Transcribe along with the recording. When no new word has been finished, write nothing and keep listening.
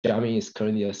Jiaming is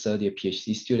currently a third-year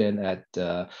PhD student at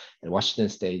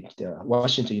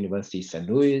Washington University, St.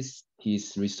 Louis.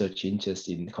 His research interests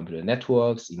in computer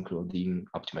networks, including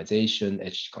optimization,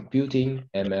 edge computing,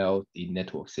 ML in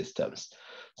network systems.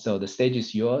 So the stage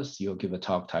is yours. You'll give a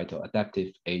talk titled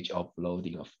Adaptive Edge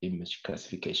Offloading of Image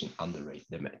Classification on the Rate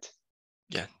Limit.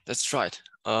 Yeah, that's right.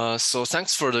 So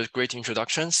thanks for the great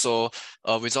introduction. So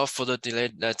without further delay,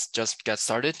 let's just get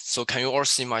started. So can you all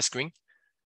see my screen?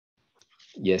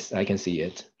 Yes, I can see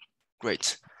it.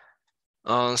 Great.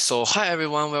 So hi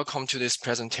everyone, welcome to this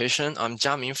presentation. I'm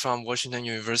Jiaming from Washington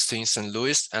University in St.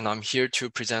 Louis, and I'm here to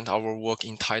present our work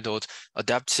entitled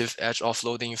Adaptive Edge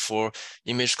Offloading for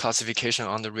Image Classification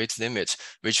on the Rate Limit,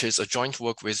 which is a joint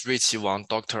work with Ruiqi Wang,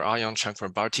 Dr. Ayan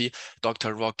Chakrabarti,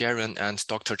 Dr. Roch Guérin, and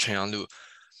Dr. Chenyang.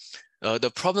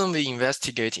 The problem we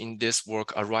investigate in this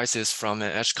work arises from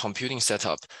an edge computing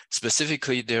setup.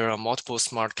 Specifically, there are multiple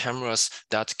smart cameras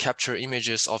that capture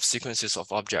images of sequences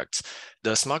of objects.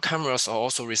 The smart cameras are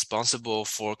also responsible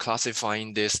for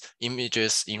classifying these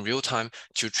images in real time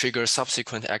to trigger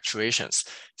subsequent actuations.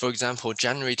 For example,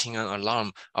 generating an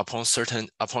alarm upon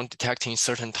detecting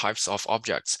certain types of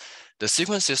objects. The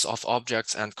sequences of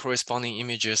objects and corresponding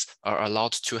images are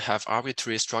allowed to have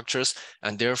arbitrary structures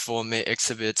and therefore may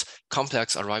exhibit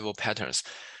complex arrival patterns.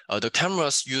 The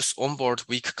cameras use onboard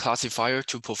weak classifier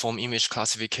to perform image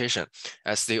classification,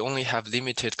 as they only have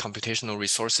limited computational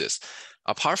resources.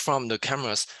 Apart from the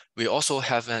cameras, we also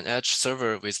have an edge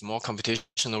server with more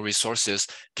computational resources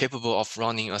capable of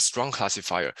running a strong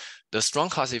classifier. The strong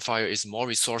classifier is more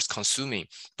resource consuming,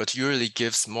 but usually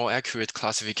gives more accurate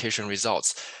classification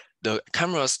results. The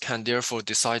cameras can therefore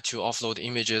decide to offload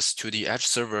images to the edge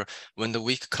server when the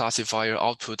weak classifier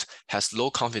output has low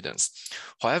confidence.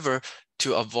 However,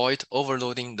 to avoid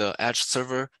overloading the edge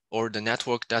server or the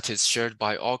network that is shared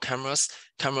by all cameras,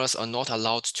 cameras are not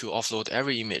allowed to offload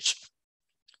every image.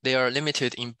 They are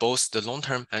limited in both the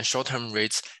long-term and short-term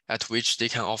rates at which they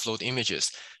can offload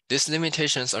images. These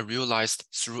limitations are realized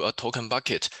through a token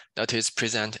bucket that is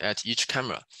present at each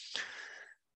camera.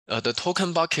 The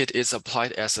token bucket is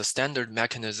applied as a standard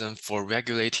mechanism for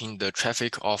regulating the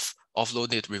traffic of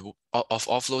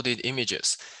offloaded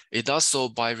images. It does so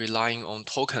by relying on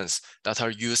tokens that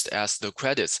are used as the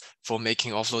credits for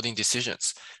making offloading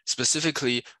decisions.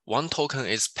 Specifically, one token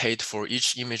is paid for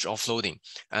each image offloading,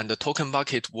 and the token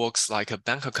bucket works like a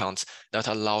bank account that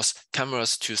allows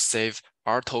cameras to save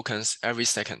R tokens every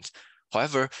second.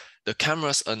 However, the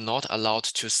cameras are not allowed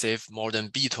to save more than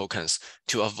B tokens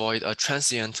to avoid a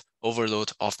transient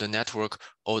overload of the network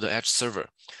or the edge server.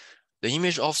 The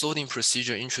image offloading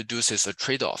procedure introduces a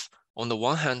trade-off. On the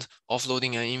one hand,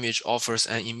 offloading an image offers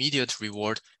an immediate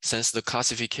reward since the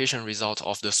classification result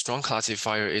of the strong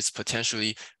classifier is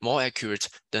potentially more accurate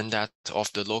than that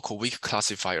of the local weak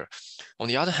classifier. On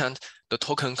the other hand, the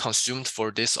token consumed for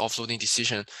this offloading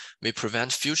decision may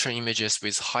prevent future images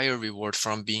with higher reward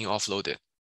from being offloaded.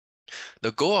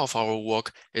 The goal of our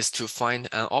work is to find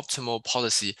an optimal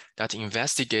policy that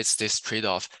investigates this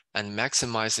trade-off and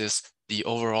maximizes the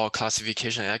overall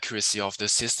classification accuracy of the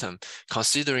system,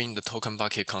 considering the token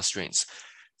bucket constraints.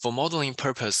 For modeling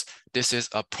purpose, this is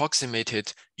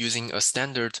approximated using a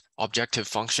standard objective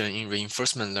function in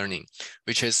reinforcement learning,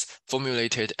 which is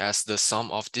formulated as the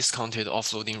sum of discounted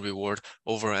offloading reward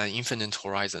over an infinite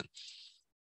horizon.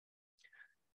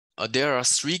 There are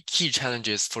three key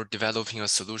challenges for developing a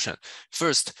solution.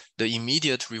 First, the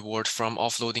immediate reward from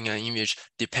offloading an image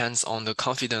depends on the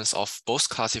confidence of both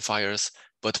classifiers,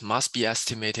 but must be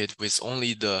estimated with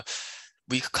only the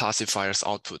weak classifier's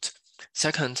output.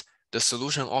 Second, the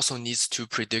solution also needs to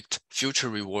predict future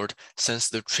reward since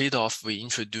the trade-off we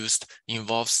introduced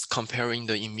involves comparing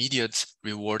the immediate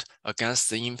reward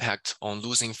against the impact on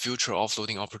losing future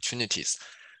offloading opportunities.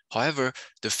 However,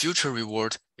 the future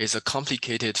reward is a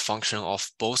complicated function of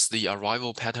both the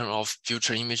arrival pattern of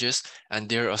future images and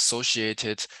their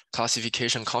associated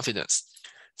classification confidence.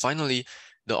 Finally,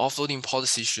 the offloading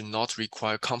policy should not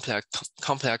require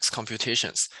complex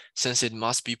computations, since it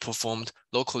must be performed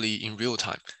locally in real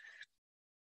time.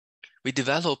 We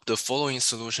developed the following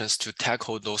solutions to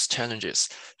tackle those challenges.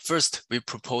 First, we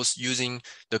propose using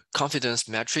the confidence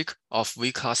metric of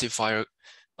weak classifier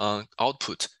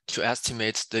output to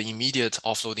estimate the immediate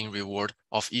offloading reward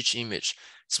of each image.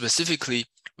 Specifically,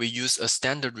 we use a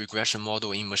standard regression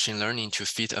model in machine learning to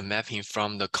fit a mapping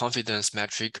from the confidence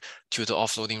metric to the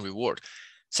offloading reward.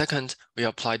 Second, we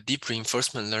apply deep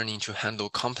reinforcement learning to handle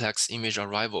complex image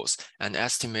arrivals and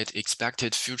estimate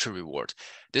expected future reward.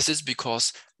 This is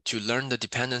because to learn the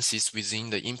dependencies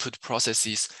within the input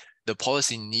processes, the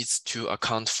policy needs to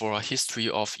account for a history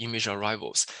of image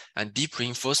arrivals, and deep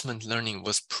reinforcement learning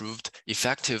was proved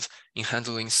effective in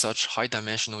handling such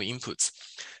high-dimensional inputs.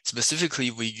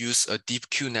 Specifically, we use a deep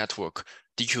Q network,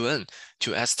 DQN,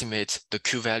 to estimate the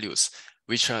Q values,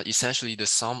 which are essentially the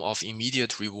sum of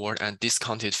immediate reward and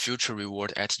discounted future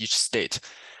reward at each state.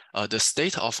 The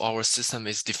state of our system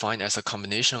is defined as a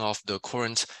combination of the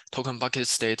current token bucket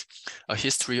state, a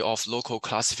history of local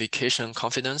classification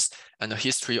confidence, and a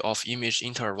history of image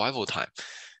inter-arrival time.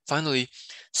 Finally,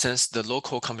 since the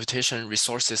local computation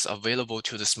resources available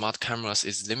to the smart cameras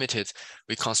is limited,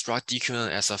 we construct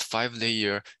DQN as a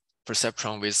 5-layer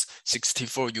perceptron with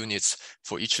 64 units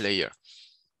for each layer.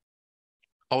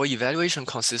 Our evaluation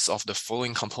consists of the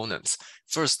following components.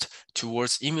 First,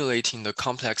 towards emulating the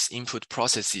complex input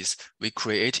processes, we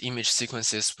create image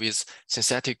sequences with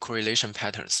synthetic correlation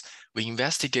patterns. We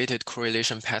investigated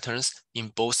correlation patterns in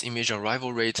both image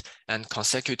arrival rate and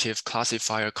consecutive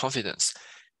classifier confidence.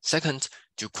 Second,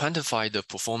 to quantify the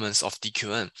performance of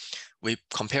DQN, we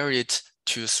compare it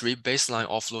to 3 baseline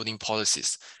offloading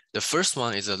policies. The first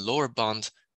one is a lower bound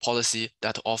policy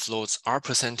that offloads R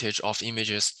percentage of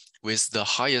images with the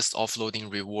highest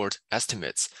offloading reward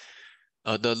estimates.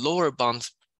 The lower bound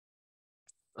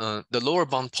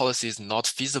policy is not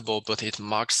feasible, but it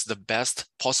marks the best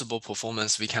possible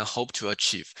performance we can hope to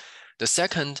achieve. The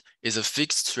second is a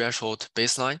fixed threshold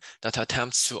baseline that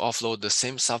attempts to offload the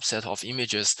same subset of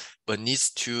images, but needs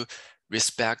to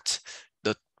respect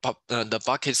the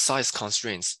bucket size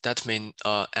constraints that may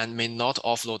not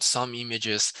offload some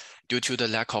images due to the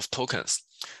lack of tokens.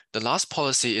 The last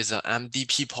policy is an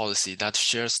MDP policy that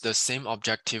shares the same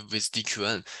objective with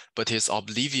DQN, but is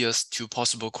oblivious to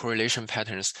possible correlation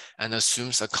patterns and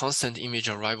assumes a constant image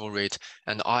arrival rate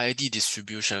and RID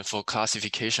distribution for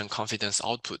classification confidence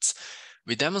outputs.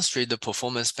 We demonstrate the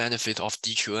performance benefit of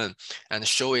DQN and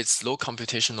show its low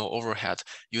computational overhead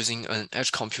using an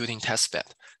edge computing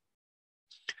testbed.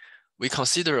 We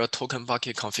consider a token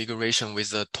bucket configuration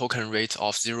with a token rate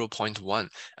of 0.1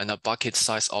 and a bucket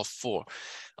size of 4.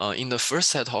 In the first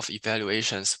set of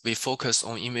evaluations, we focus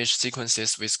on image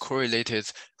sequences with correlated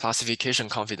classification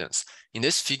confidence. In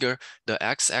this figure, the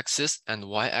x-axis and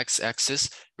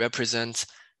y-axis represent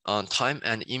time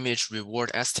and image reward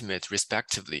estimate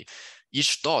respectively.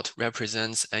 Each dot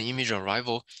represents an image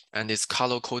arrival and is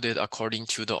color-coded according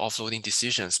to the offloading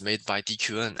decisions made by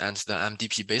DQN and the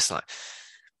MDP baseline.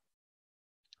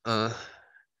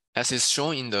 As is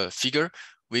shown in the figure,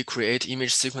 we create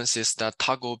image sequences that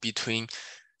toggle between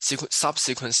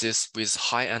subsequences with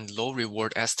high and low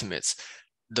reward estimates.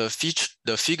 The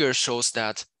figure shows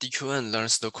that DQN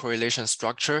learns the correlation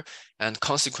structure and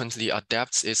consequently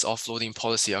adapts its offloading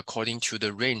policy according to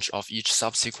the range of each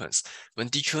subsequence. When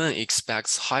DQN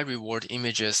expects high reward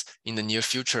images in the near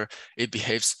future, it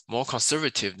behaves more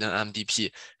conservative than MDP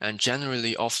and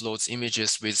generally offloads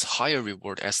images with higher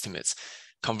reward estimates.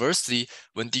 Conversely,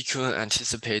 when DQN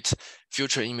anticipates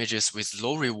future images with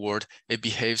low reward, it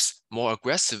behaves more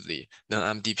aggressively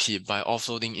than MDP by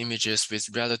offloading images with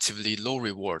relatively low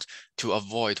reward to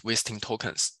avoid wasting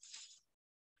tokens.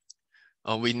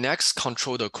 We next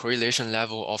control the correlation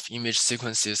level of image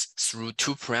sequences through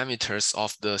 2 parameters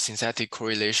of the synthetic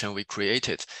correlation we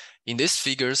created. In these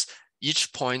figures,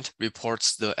 each point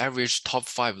reports the average top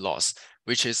 5 loss,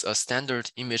 which is a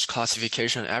standard image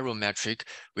classification error metric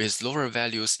with lower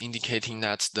values indicating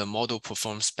that the model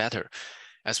performs better.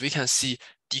 As we can see,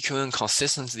 DQN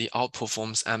consistently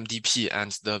outperforms MDP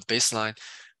and the baseline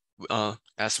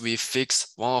as we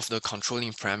fix one of the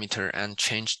controlling parameter and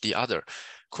change the other.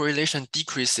 Correlation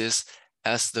decreases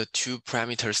as the 2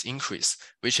 parameters increase,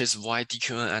 which is why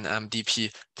DQN and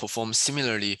MDP perform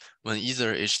similarly when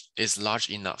either is large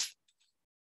enough.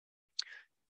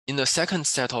 In the second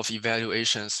set of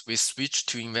evaluations, we switch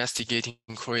to investigating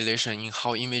correlation in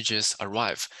how images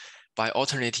arrive by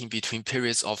alternating between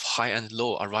periods of high and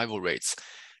low arrival rates.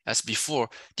 As before,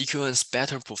 DQN's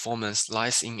better performance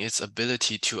lies in its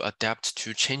ability to adapt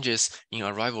to changes in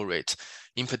arrival rate.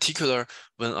 In particular,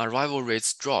 when arrival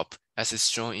rates drop, as is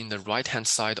shown in the right-hand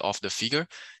side of the figure,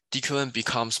 DQN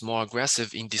becomes more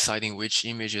aggressive in deciding which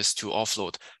images to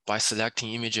offload by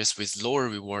selecting images with lower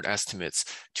reward estimates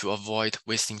to avoid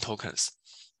wasting tokens.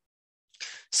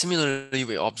 Similarly,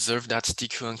 we observe that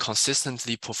DQN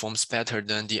consistently performs better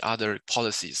than the other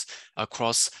policies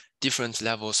across different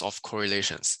levels of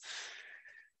correlations.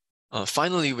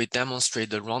 Finally, we demonstrate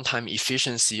the runtime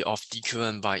efficiency of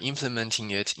DQN by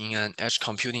implementing it in an edge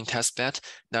computing testbed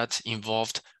that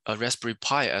involved a Raspberry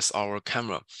Pi as our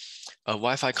camera. a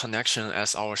Wi-Fi connection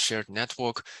as our shared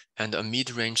network, and a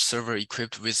mid-range server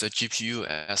equipped with a GPU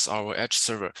as our edge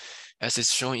server. As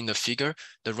is shown in the figure,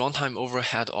 the runtime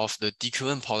overhead of the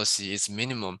DQN policy is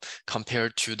minimum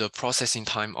compared to the processing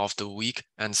time of the weak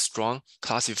and strong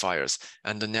classifiers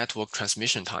and the network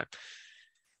transmission time.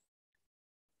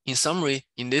 In summary,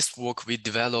 in this work, we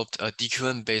developed a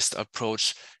DQN-based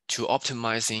approach to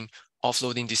optimizing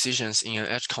offloading decisions in an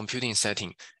edge computing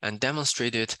setting and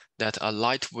demonstrated that a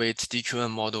lightweight DQN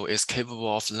model is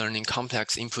capable of learning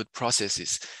complex input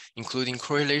processes, including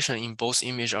correlation in both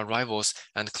image arrivals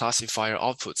and classifier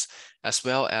outputs, as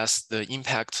well as the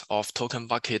impact of token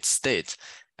bucket state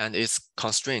and its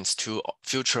constraints to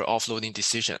future offloading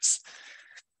decisions.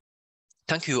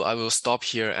 Thank you. I will stop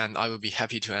here and I will be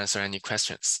happy to answer any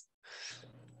questions.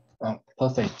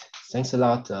 Perfect. Thanks a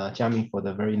lot, Jiaming, for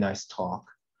the very nice talk.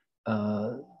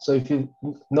 So if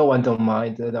no one don't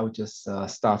mind, I'll just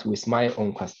start with my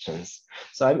own questions.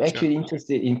 So I'm actually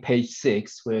interested in page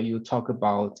 6, where you talk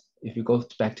about, if you go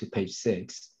back to page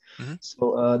 6.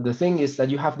 So the thing is that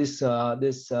you have this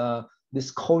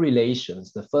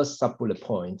correlations, the first sub-bullet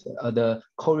point, the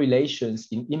correlations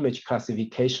in image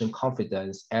classification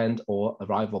confidence and or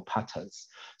arrival patterns.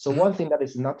 So one thing that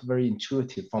is not very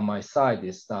intuitive from my side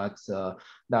is that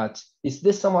is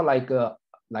this somewhat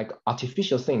like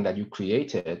artificial thing that you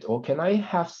created, or can I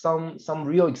have some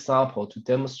real example to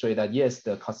demonstrate that yes,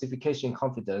 the classification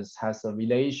confidence has a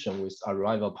relation with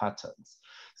arrival patterns?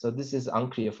 So this is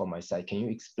unclear from my side. Can you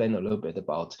explain a little bit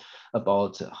about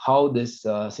how this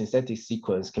synthetic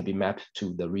sequence can be mapped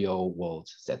to the real world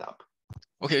setup?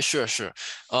 Okay, sure.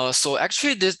 So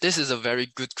actually, this is a very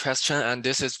good question, and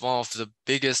this is one of the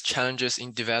biggest challenges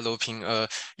in developing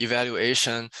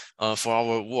evaluation for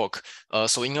our work.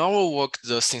 So in our work,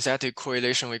 the synthetic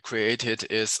correlation we created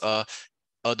is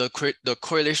the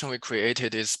correlation we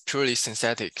created is purely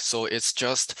synthetic. So it's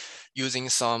just using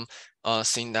some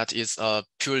thing that is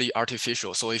purely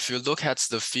artificial. So if you look at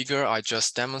the figure I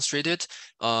just demonstrated,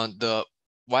 the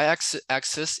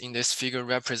y-axis in this figure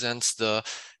represents the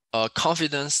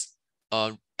confidence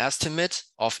estimate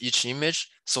of each image.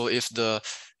 So if the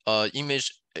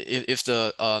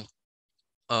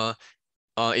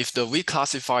if the weak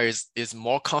classifier is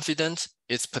more confident,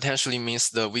 it potentially means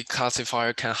the weak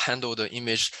classifier can handle the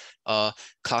image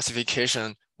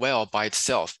classification well by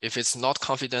itself. If it's not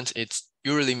confident, it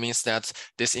usually means that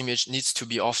this image needs to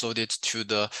be offloaded to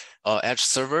the edge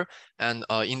server. And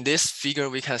in this figure,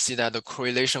 we can see that the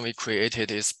correlation we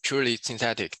created is purely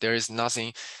synthetic. There is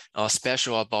nothing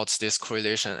special about this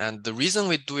correlation. And the reason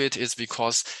we do it is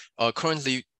because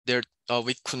currently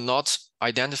we could not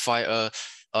identify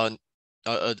a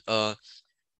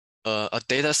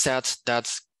data set that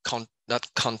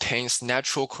contains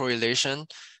natural correlation,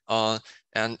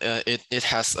 and it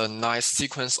has a nice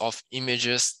sequence of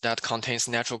images that contains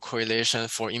natural correlation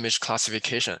for image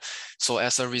classification. So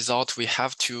as a result, we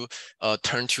have to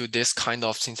turn to this kind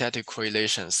of synthetic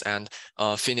correlations and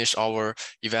finish our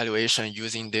evaluation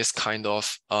using this kind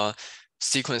of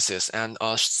sequences, and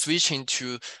switching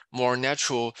to more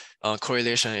natural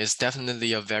correlation is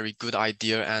definitely a very good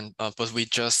idea, and but we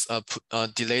just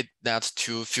delayed that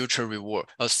to future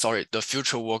the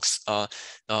future works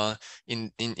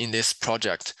in this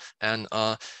project. And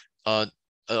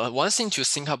one thing to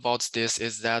think about this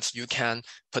is that you can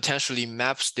potentially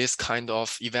map this kind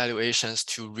of evaluations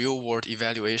to real world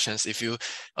evaluations. If you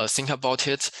think about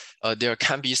it, there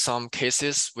can be some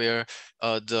cases where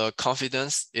the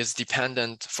confidence is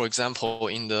dependent, for example,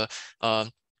 in the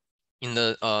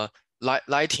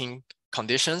lighting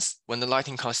conditions. When the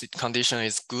lighting condition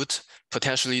is good,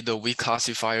 potentially the weak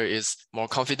classifier is more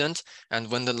confident. And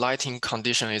when the lighting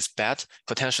condition is bad,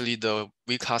 potentially the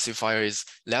weak classifier is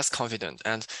less confident.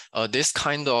 And this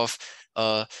kind of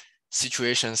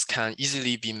situations can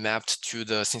easily be mapped to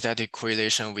the synthetic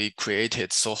correlation we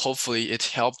created. So hopefully it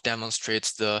helped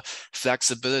demonstrate the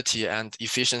flexibility and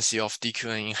efficiency of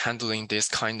DQN in handling this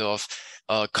kind of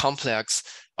complex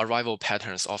arrival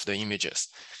patterns of the images.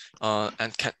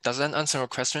 And does that answer your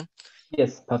question?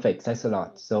 Yes, perfect. Thanks a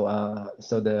lot. So,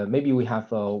 maybe we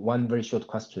have one very short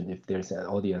question if there's an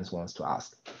audience wants to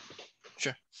ask.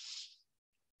 Sure.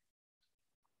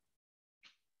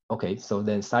 Okay, so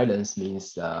then silence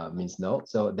means no.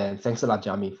 So then thanks a lot,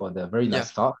 Jiaming, for the very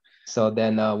nice talk. So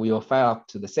then we will fire up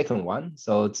to the second one.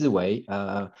 So Zhiwei,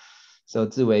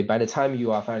 by the time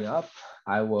you are firing up,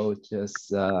 I'll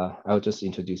just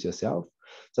introduce yourself.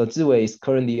 So Zhiwei is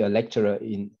currently a lecturer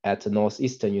at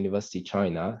Northeastern University,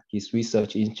 China. His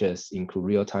research interests include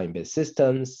real-time based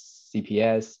systems,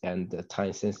 CPS, and the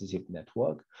time-sensitive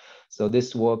network. So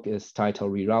this work is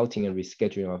titled Rerouting and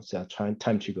Rescheduling of the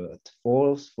time-triggered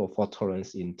faults for fault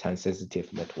tolerance in time-sensitive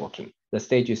networking. The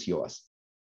stage is yours.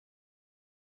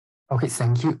 Okay,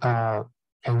 thank you. Can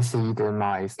you see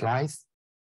my slides?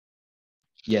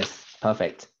 Yes,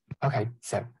 perfect. Okay,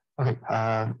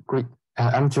 great.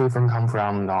 I'm Feng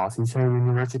from Northeastern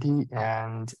University,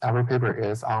 and our paper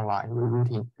is online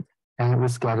rerouting and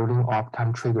rescheduling of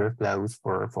time trigger flows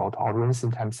for fault tolerance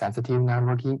in time-sensitive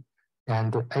networking.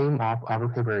 And the aim of our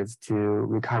paper is to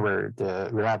recover the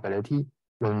reliability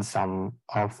when some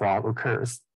fault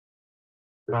occurs.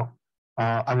 So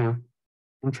I will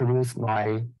introduce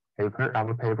our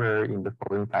paper in the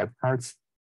following 5 parts.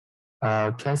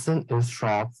 Transient is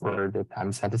short for the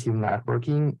time-sensitive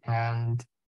networking, and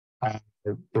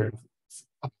there's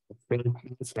very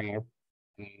parts of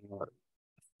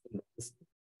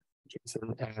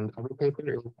and our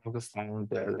paper is focused on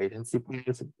the latency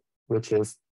part, which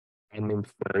is named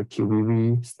for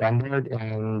QVV standard,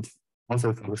 and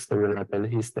also focus the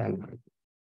reliability standard,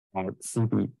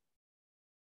 CB.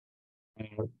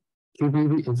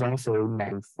 QVV is also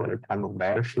named for time of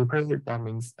value shaper. That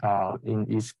means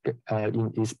in each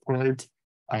port,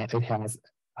 it has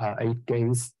 8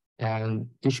 gates, and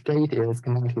each gate is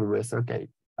connected with a gate.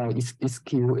 Each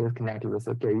queue is connected with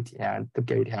a gate, and the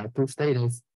gate has 2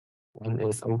 status. One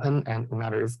is open and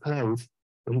another is closed.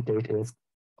 When gate is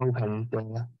open,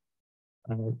 the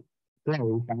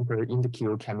flow buffer in the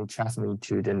queue can be transmitted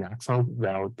to the next one.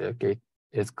 While the gate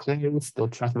is closed, the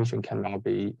transmission cannot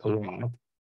be allowed.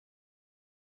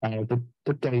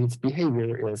 The gate's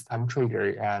behavior is time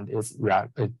trigger and is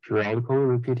periodically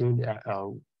repeated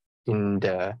in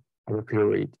the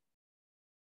period.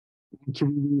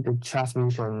 The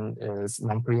transmission is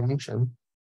non-preemption.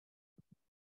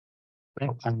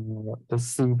 The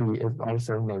CB is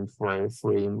also named for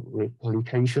frame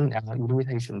replication and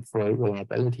limitation for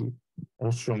reliability.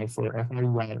 Short for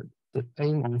FRER, the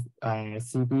aim of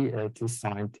CB is to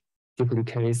find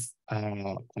duplicate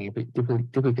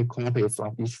copies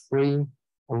of each frame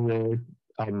over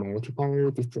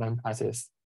multiple different passes.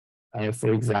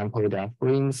 For example, the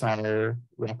frames are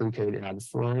replicated at the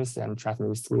source and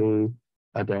transmitted through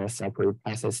the separate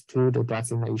passes to the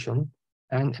destination.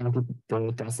 And at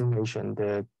the destination,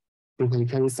 the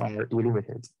duplicates are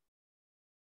eliminated.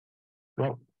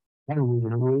 Well,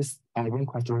 one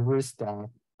question was that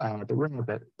the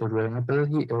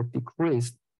reliability is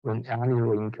decreased when any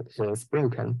link is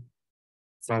broken.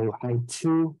 So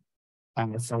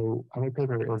so our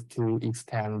paper is to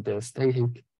extend the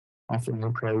static offline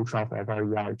approach of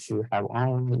FRER to have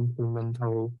online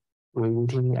incremental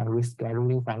rerouting and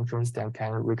rescheduling functions that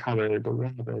can recover the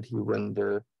reliability when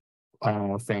the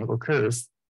thing occurs.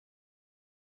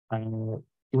 In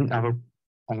our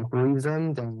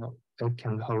algorithm, then it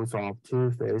can hold of two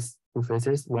phases.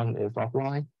 One is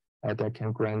offline that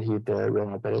can guarantee the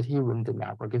reliability when the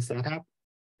network is set up,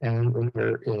 and when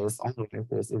there is online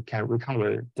phase, it can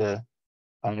recover the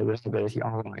reliability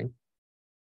online.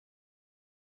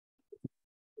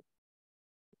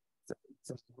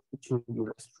 So to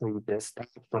illustrate the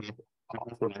steps from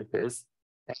offline phase,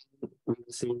 and we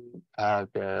see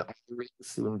the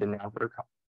links in the network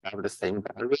have the same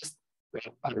bandwidth.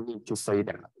 Well, I need to say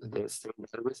that the same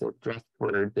bandwidth is just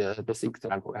for this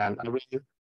example, and I really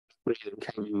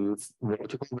can use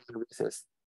multiple bandwidths.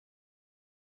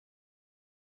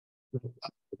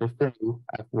 The thing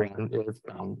F1 is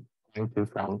from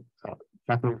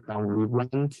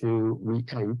V1 to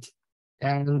V8,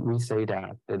 and we say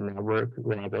that the network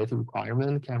reliability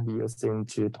requirement can be assigned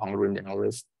to tolerant at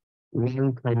least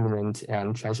one permanent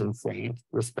and transient fault,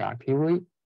 respectively.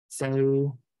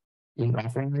 So in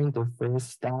offline, the first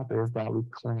step is that we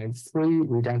collect 3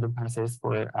 redundant passes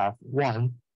for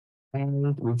F1,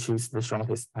 and we choose the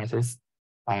shortest passes,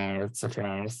 such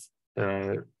as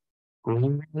the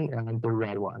green one and the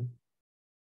red one.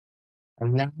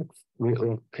 And next, we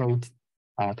allocate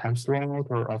time slot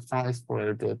or a size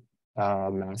for the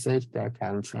message that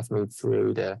can transmit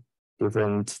through the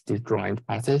different disjoint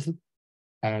passes,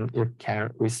 and it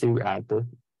can receive at the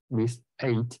with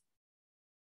 8.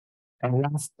 And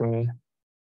last, the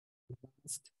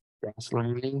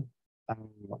learning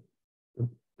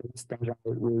the standard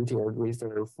routing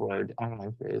reserved for the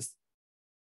online phase.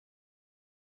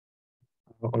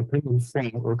 Opinion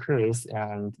fault occurs,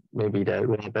 and maybe the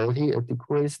reliability is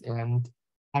decreased, and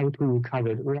how to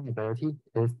recover the reliability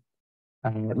is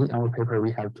in our paper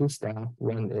we have 2 steps.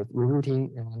 One is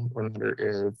rerouting and another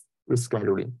is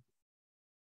rescheduling.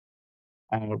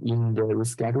 In the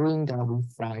rescheduling, then we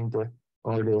find the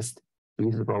earliest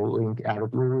feasible link at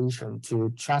duration to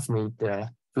transmit the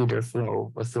feeder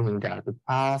flow, assuming that the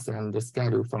path and the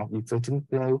schedule from existing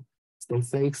flow stay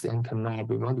fixed and cannot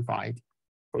be modified.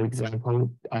 For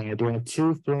example, there are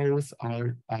two flows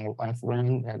are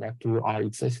F1 and F2 are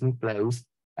existing flows,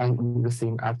 and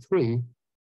using F3,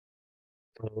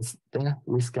 the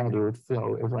rescheduled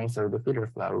flow is also the feeder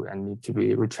flow and need to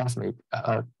be retransmit.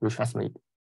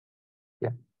 Yeah,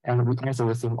 and we also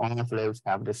assume all flows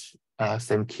have this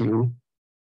same queue.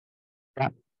 Yeah.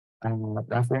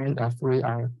 F1, F3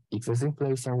 are existing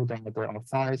flows so that the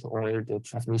offsite or the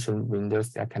transmission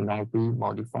windows that cannot be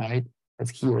modified.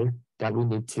 It's here that we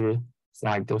need to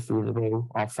select the feasible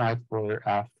offsite for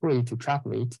F3 to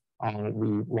transmit on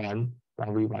V1 when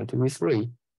V1 to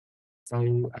V3. So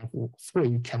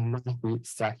F3 cannot be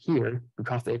set here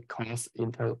because it causes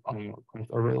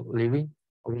overlapping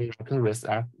with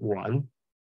F1.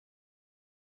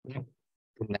 Yeah.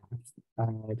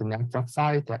 The next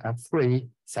offsite, the F3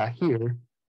 set here,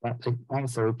 but it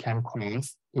also can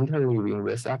cause interleaving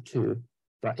with F2.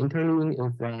 The interleaving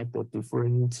is the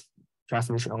different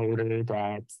transmission order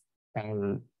that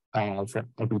can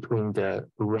between the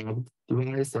route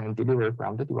device and delivered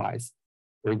from the device.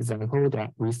 For example,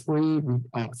 that F2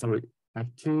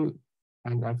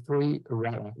 and F3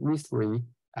 arrive V3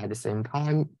 at the same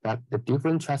time, but the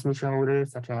different transmission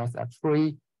orders such as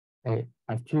F3,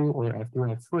 F2 or F2,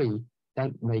 F3,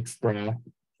 that makes the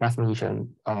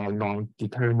transmission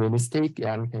non-deterministic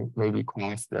and can maybe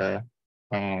cause the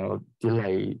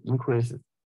delay increase.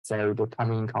 So the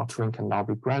timing encountering cannot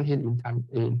be granted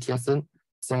in TSN.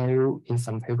 So in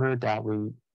some paper that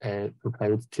we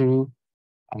propose two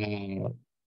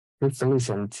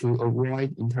solution to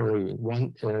avoid interleaving.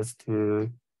 One is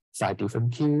to cite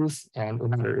different queues, and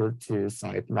another is to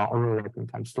cite non-overlapping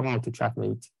time slot to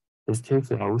transmit these two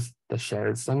flows that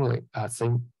share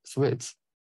same switch.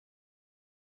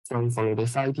 So for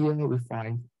this idea, we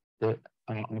find the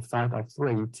offsite of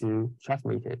 3 to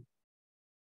transmit it.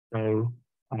 So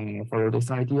for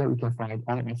this idea, we can find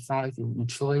all offsites in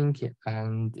each link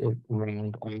and it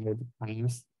around all the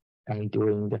times and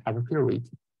during the hyper period.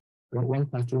 But one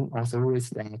question also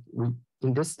is that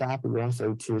in this step, we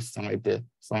also to cite the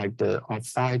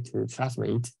offsite to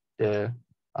transmit the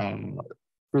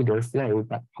feeder flow,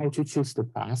 but how to choose the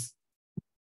path?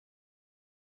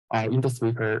 In the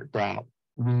speaker that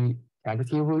we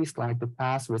tentatively select the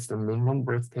path with the minimum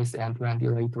worst case end-to-end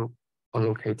delay to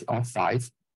allocate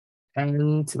offsites.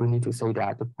 And we need to say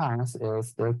that the path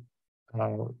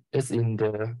is in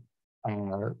the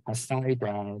side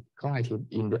that collected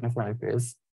in the offline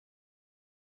phase.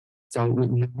 So the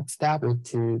next step is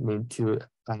to need to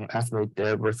estimate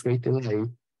the worst case delay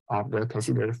of the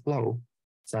considered flow.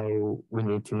 So we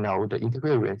need to know the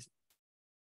interference.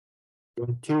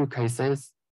 In two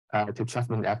cases, to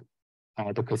transmit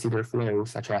the considered flow,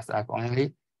 such as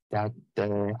Fi, that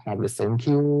they have the same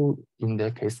queue in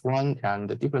the case 1 and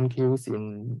the different queues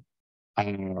in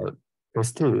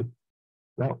case 2.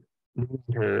 Well, no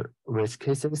matter which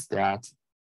cases that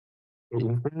the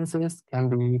inferences can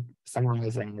be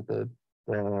summarized as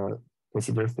the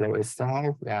considered flow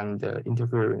itself and the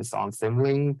interference on same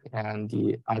link and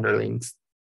the other links.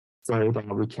 So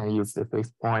that we can use the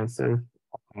fixed point search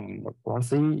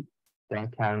policy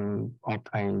that can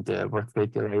obtain the worst case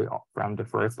delay from the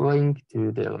first link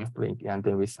to the last link, and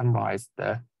then we summarize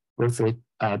the worst case,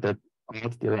 the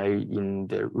odd delay in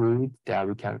the route that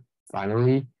we can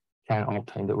finally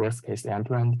obtain the worst case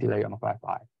end-to-end delay of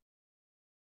Fi.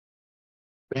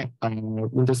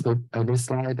 In this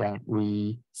slide that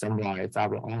we summarize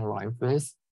our online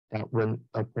phase that when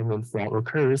a payment fault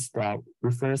occurs, that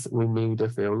first we knew the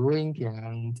failed link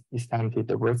and estimated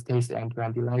the worst case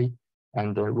end-to-end delay,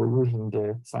 and rerouting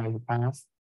the slide path.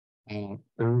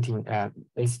 Rerouting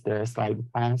is the slide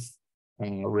path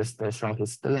with the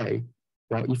shortest delay.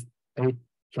 Well, if it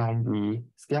can be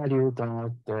scheduled,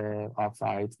 the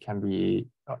offsite can be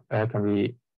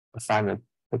assigned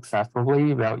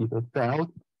successfully. Well, if it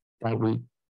failed, then we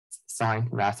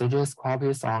signed messages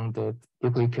copies on the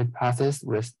duplicate passes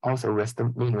with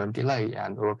the minimum delay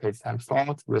and allocate time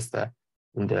slot with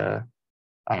in the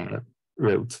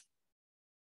route.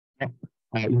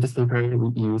 In this paper,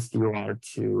 we use DOR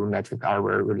to metric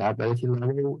our reliability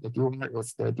level. The DOR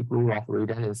is the degree of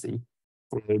redundancy.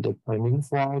 For the priming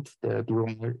fault, the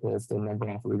DOR is the number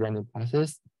of redundant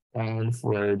passes, and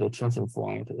for the changing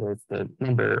fault, is the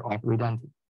number of redundant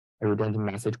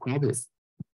message copies.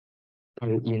 So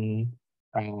in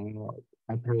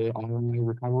online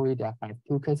recovery, there are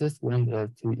two cases. One is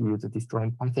to use the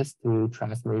disjoint passes to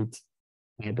transmit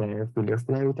the feeder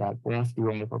flow that both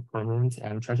DOR for permanent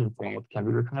and changing fault can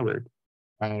be recovered.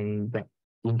 And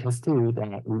in case 2,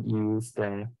 that we use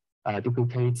the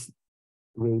duplicate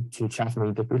route to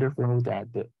transmit the filter flow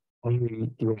that the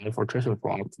only DUI filtration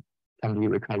fault can be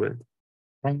recovered.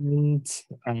 And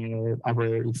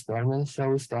our experiment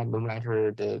shows that no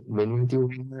matter the minimum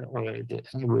DUI or the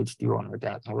average DUI,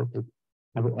 that our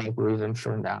algorithm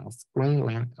shown as green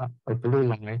line, a blue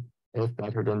line is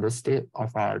better than the state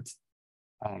of art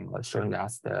shown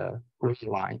as the green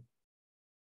line.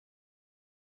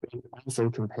 We also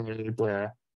compared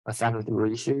the assignment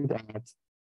ratio that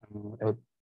our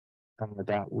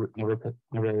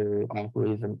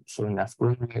algorithm showing that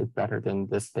green is better than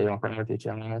the state of art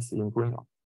GIS in green.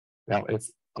 Well,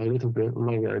 it's a little bit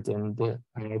lower than the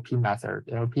ILP method.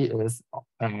 LP is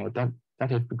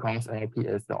that is because LP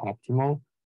is the optimal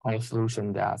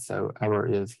solution that so our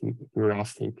is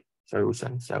heuristic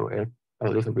solution. So it's a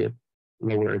little bit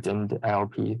lower than the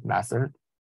LP method.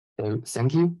 So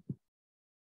thank you.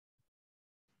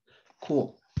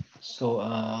 Cool. So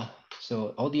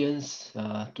so audience,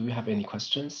 do you have any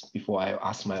questions before I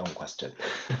ask my own question?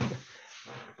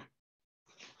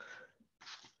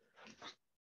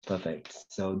 Perfect.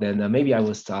 So then maybe I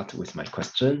will start with my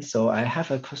question. So I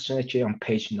have a question actually on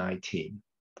page 19.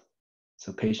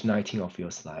 So page 19 of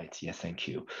your slides. Yes, thank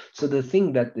you. So the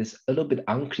thing that is a little bit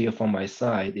unclear from my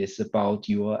side is about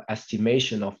your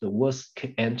estimation of the worst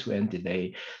end-to-end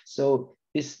delay. So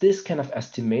is this kind of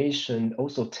estimation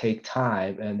also take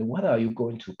time, and what are you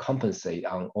going to compensate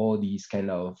on all these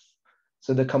kind of,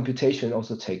 so the computation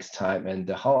also takes time, and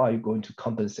how are you going to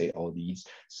compensate all these?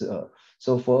 So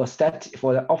for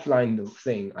the offline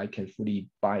thing, I can fully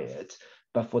buy it,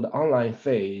 but for the online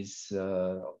phase,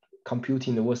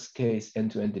 computing the worst case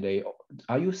end-to-end delay,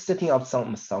 are you setting up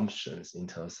some assumptions in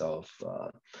terms of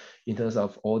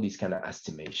all these kind of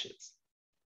estimations?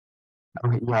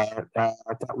 Okay, yeah, that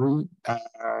we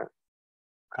calculate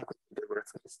the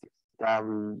worst case, that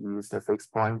we use the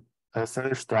fixed point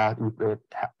search that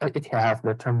if it has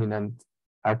the terminant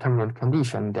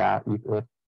condition that if it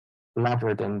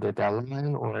larger than the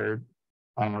deadline or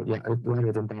it's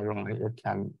larger than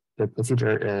deadline, the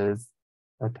procedure is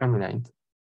terminate.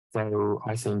 So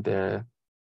I think the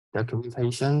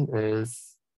computation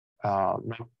is not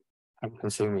time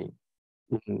consuming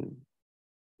in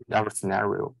our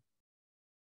scenario.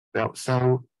 Well,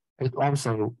 so it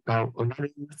also another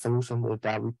solution is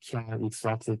that we can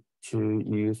extract it to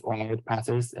use all the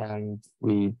passes, and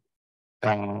we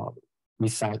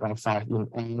side on side in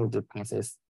all the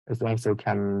passes. It also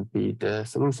can be the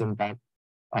solution, but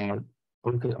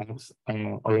allocate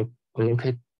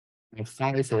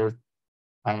sizes.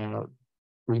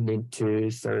 We need to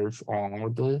search all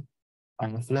the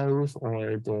flows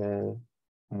or the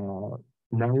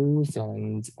nodes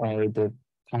and all the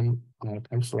time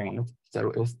slot.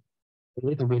 So it's a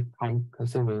little bit time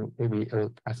consuming, maybe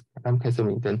time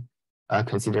consuming than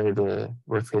consider the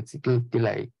worst case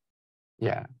delay.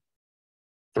 Yeah.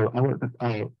 So our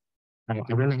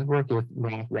network is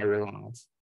not very large,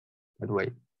 by the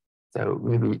way. So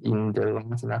maybe in the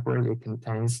large network, it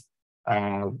contains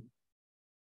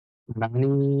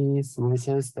many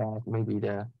switches that maybe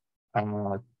the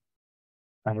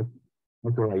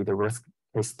the worst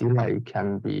case delay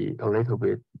can be a little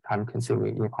bit time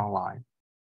consuming in online.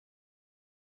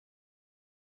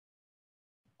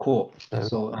 Cool.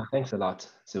 So thanks a lot,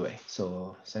 Zhiwei.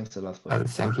 So thanks a lot for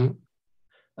thank you.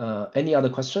 Any other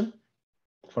question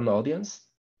from the audience?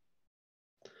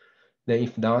 Then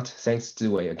if not, thanks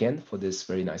Zhiwei again for this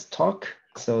very nice talk.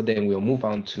 So then we'll move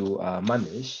on to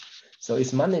Manish. So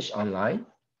is Manish online?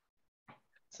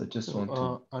 So just want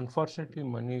to. Unfortunately,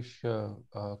 Manish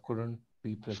couldn't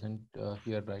be present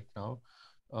here right now.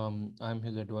 I'm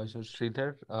his advisor,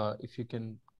 Sridhar. If you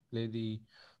can play the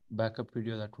backup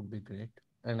video, that would be great.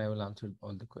 And I will answer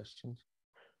all the questions.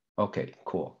 Okay,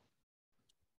 cool.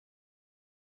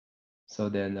 So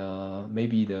then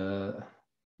maybe the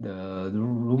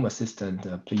room assistant,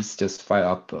 please just fire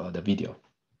up the video.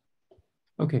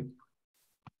 Okay.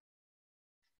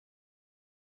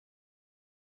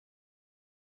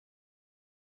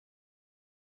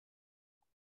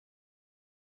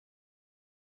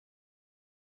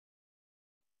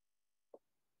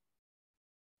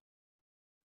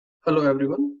 Hello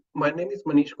everyone, my name is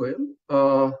Manish Goyal.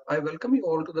 I welcome you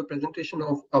all to the presentation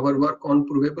of our work on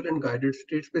provable and guided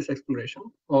state space exploration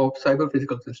of cyber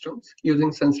physical systems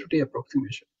using sensitivity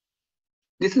approximation.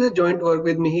 This is a joint work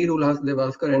with Miheer,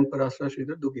 Dewaskar and Parasara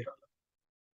Sridhar Duggirala.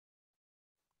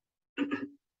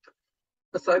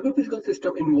 A cyber physical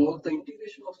system involves the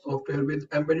integration of software with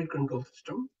embedded control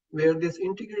system, where this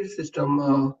integrated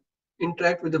system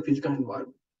interact with the physical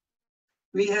environment.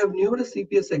 We have numerous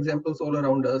CPS examples all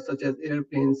around us, such as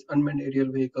airplanes, unmanned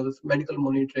aerial vehicles, medical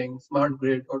monitoring, smart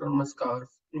grid, autonomous cars,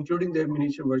 including their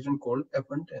miniature version called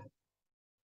F110.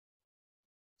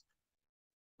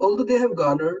 Although they have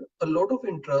garnered a lot of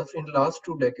interest in the last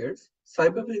 2 decades,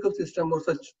 cyber physical systems or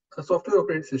such software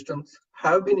operated systems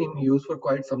have been in use for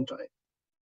quite some time.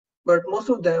 But most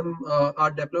of them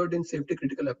are deployed in safety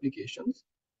critical applications.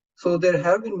 So there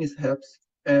have been mishaps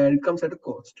and it comes at a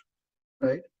cost,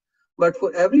 right? But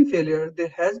for every failure,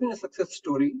 there has been a success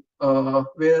story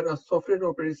where a software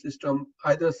operating system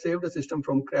either saved a system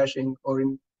from crashing or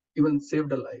even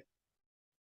saved a life.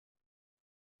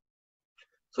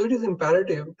 So it is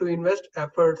imperative to invest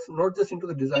efforts not just into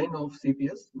the design of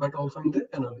CPS, but also in the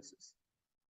analysis.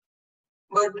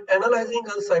 But analyzing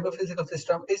a cyber physical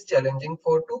system is challenging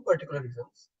for 2 particular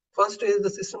reasons. First is the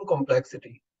system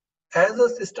complexity. As the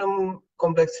system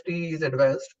complexity is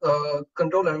advanced,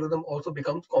 control algorithm also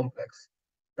becomes complex,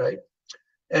 right?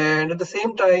 And at the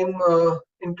same time,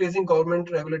 increasing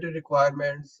government regulatory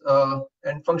requirements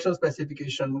and functional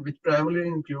specification, which primarily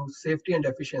include safety and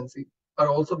efficiency, are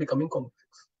also becoming complex.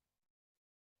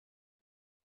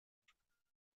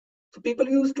 So people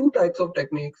use 2 types of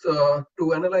techniques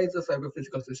to analyze the cyber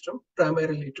physical system,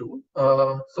 primarily 2.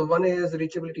 So one is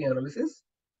reachability analysis.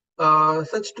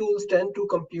 Such tools tend to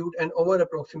compute an over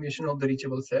approximation of the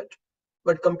reachable set,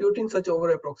 but computing such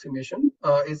over approximation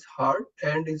is hard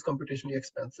and is computationally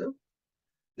expensive.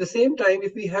 At the same time,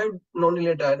 if we have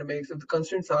nonlinear dynamics, if the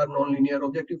constraints are nonlinear,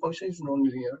 objective function is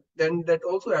nonlinear, then that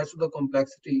also adds to the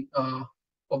complexity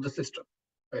of the system,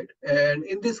 right? And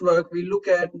in this work, we look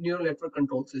at neural network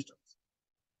control systems.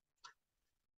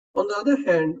 On the other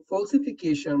hand,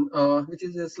 falsification, which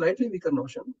is a slightly weaker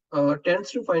notion,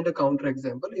 tends to find a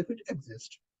counterexample if it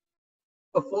exists.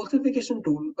 A falsification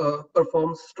tool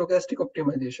performs stochastic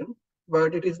optimization,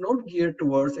 but it is not geared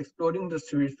towards exploring the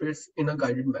space in a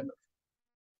guided manner.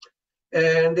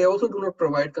 And they also do not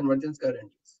provide convergence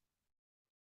guarantees.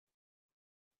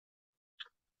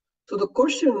 So the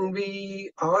question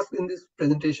we ask in this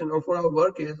presentation or for our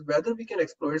work is whether we can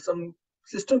exploit some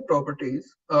system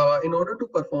properties in order to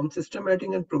perform systematic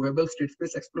and provable state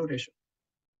space exploration.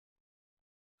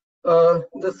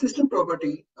 The system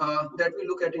property that we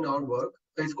look at in our work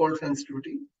is called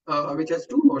sensitivity, which has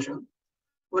 2 notions.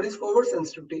 One is forward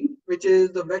sensitivity, which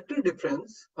is the vector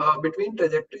difference between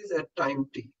trajectories at time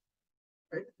t,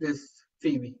 right? This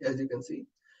phi v, as you can see.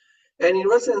 And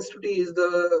inverse sensitivity is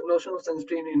the notion of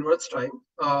sensitivity in inverse time,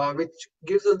 which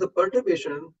gives us the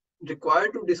perturbation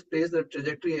required to displace the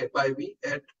trajectory by v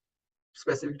at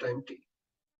specific time t.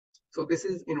 So this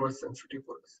is inverse sensitivity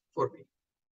for us, for v.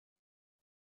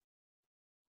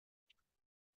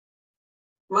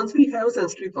 Once we have a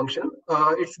sensitivity function,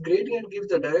 its gradient gives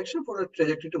the direction for the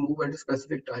trajectory to move at a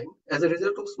specific time as a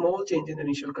result of small change in the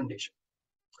initial condition.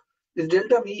 This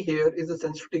delta v here is the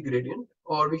sensitivity gradient,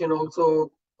 or we can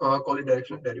also call it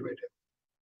directional derivative.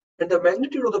 And the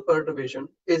magnitude of the perturbation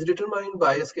is determined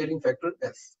by a scaling factor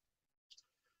s.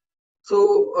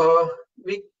 So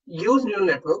we use neural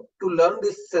network to learn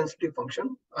this sensitivity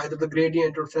function, either the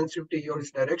gradient or sensitivity or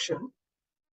its direction.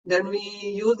 Then we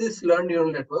use this learned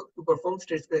neural network to perform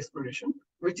state space exploration,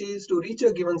 which is to reach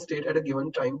a given state at a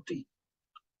given time t.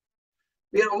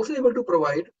 We are also able to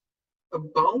provide a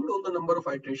bound on the number of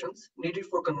iterations needed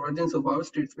for convergence of our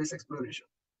state space exploration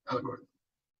algorithm.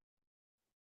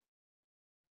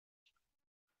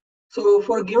 So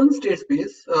for a given state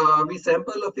space, we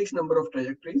sample a fixed number of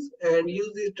trajectories and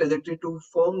use this trajectory to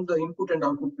form the input and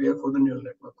output pair for the neural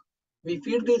network. We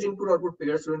feed these input-output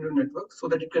pairs to the neural network so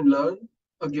that it can learn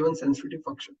a given sensitivity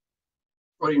function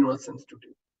or inverse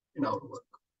sensitivity in our work.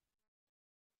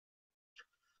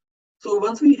 So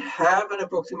once we have an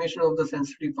approximation of the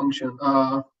sensitivity function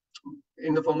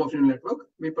in the form of neural network,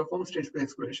 we perform state space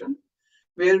exploration,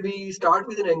 where we start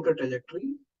with an anchor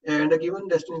trajectory and a given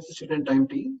destination state and time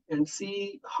t, and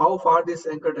see how far this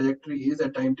anchor trajectory is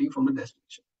at time t from the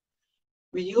destination.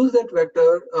 We use that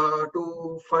vector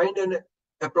to find an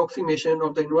approximation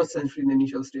of the inverse sensitivity in the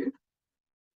initial state,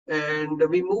 and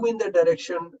we move in that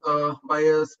direction by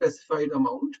a specified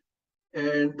amount.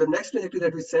 And the next trajectory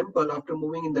that we sample after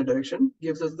moving in that direction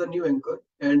gives us the new anchor,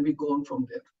 and we go on from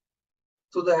there.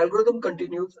 So the algorithm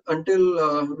continues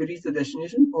until we reach the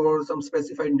destination or some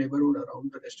specified neighborhood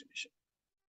around the destination.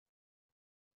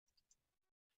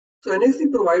 So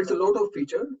NExG provides a lot of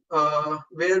feature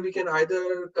where we can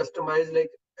either customize, like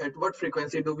at what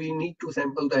frequency do we need to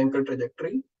sample the anchor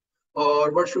trajectory,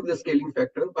 or what should be the scaling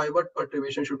factor, by what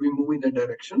perturbation should we move in that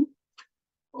direction,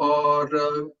 or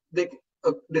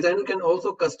a designer can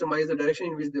also customize the direction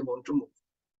in which they want to move,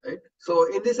 right?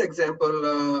 So in this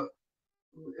example,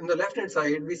 in the left-hand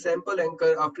side, we sample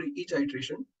anchor after each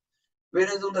iteration,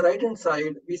 whereas on the right-hand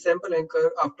side, we sample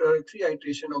anchor after 3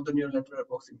 iteration of the neural network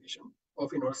approximation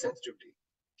of inverse sensitivity.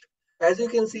 As you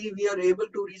can see, we are able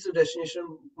to reach the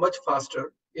destination much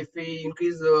faster if we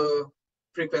increase the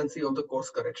frequency of the course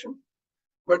correction.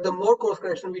 But the more course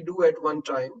correction we do at one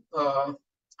time,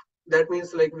 that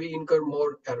means like we incur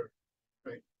more error,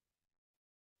 right?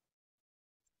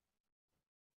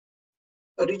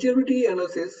 A reachability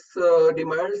analysis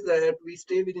demands that we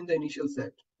stay within the initial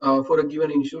set for a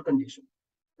given initial condition,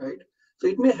 right? So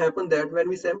it may happen that when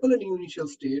we sample a new initial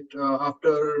state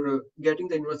after getting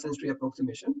the inverse sensory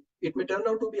approximation, it may turn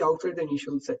out to be outside the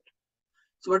initial set.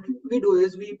 So what we do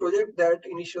is we project that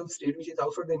initial state, which is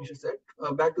outside the initial set,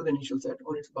 back to the initial set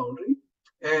on its boundary,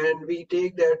 and we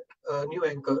take that new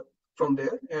anchor from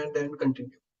there and then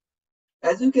continue.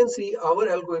 As you can see, our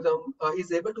algorithm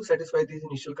is able to satisfy these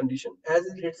initial conditions. As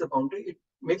it hits the boundary, it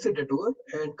makes a detour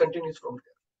and continues from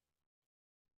there.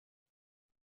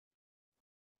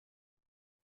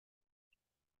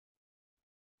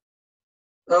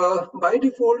 By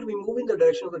default, we move in the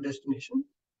direction of the destination,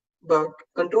 but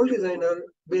control designer,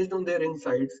 based on their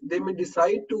insights, they may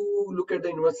decide to look at the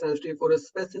inverse sensitivity for a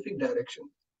specific direction,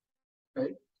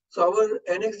 right? So our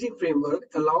NExG framework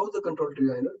allows the control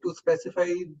designer to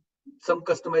specify some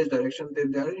customized direction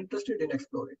that they are interested in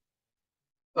exploring.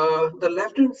 The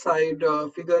left-hand side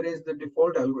figure is the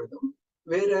default algorithm,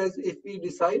 whereas if we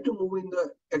decide to move in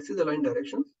the axis-aligned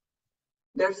directions,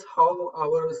 that's how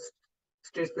our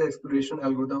state space exploration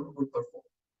algorithm would perform.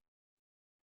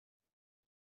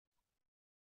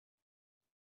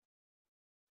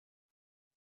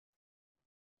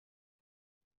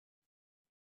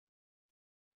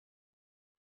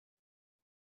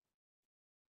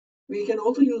 We can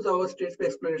also use our state space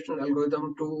exploration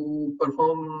algorithm to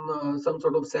perform some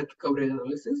sort of set coverage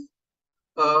analysis.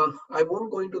 I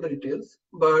won't go into the details,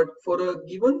 but for a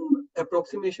given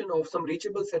approximation of some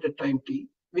reachable set at time t,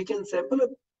 we can sample a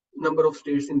number of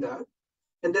states in that,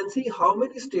 and then see how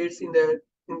many states in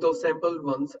those sampled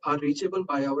ones are reachable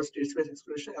by our state space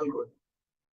exploration algorithm.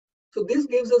 So this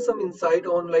gives us some insight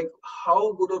on like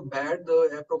how good or bad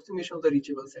the approximation of the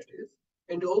reachable set is,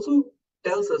 and it also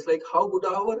tells us like how good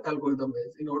our algorithm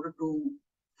is in order to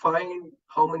find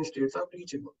how many states are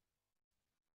reachable.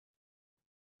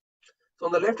 So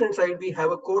on the left-hand side, we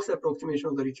have a coarse approximation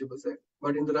of the reachable set,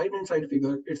 but in the right-hand side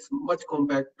figure, it's much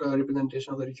compact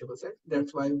representation of the reachable set.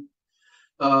 That's why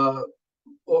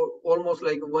almost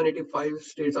like 185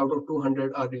 states out of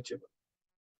 200 are reachable.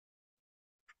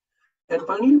 And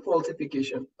finally,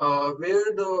 falsification,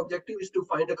 where the objective is to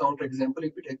find a counterexample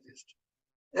if it exists.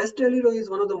 STLERO is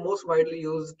one of the most widely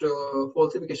used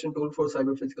falsification tool for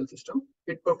cyber-physical system.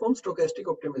 It performs stochastic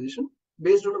optimization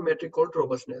based on a metric called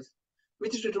robustness,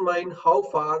 which determine how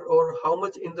far or how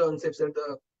much in the unsafe set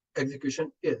the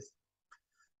execution is.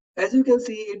 As you can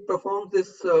see, it performs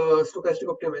this stochastic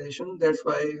optimization. That's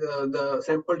why the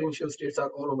sampled initial states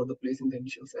are all over the place in the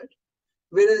initial set.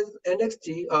 Whereas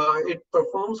NExG, it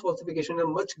performs falsification in a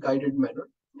much guided manner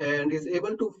and is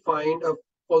able to find a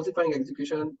falsifying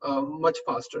execution much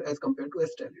faster as compared to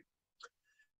STLERO.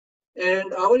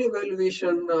 And our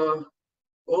evaluation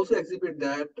also exhibit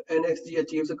that NExG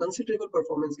achieves a considerable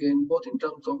performance gain both in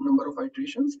terms of number of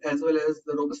iterations as well as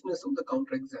the robustness of the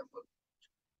counterexample.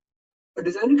 A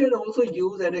designer can also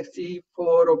use NExG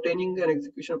for obtaining an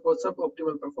execution for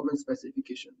suboptimal performance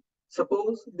specification.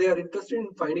 Suppose they are interested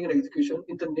in finding an execution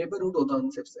in the neighborhood of the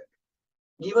unsafe set.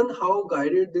 Given how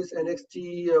guided this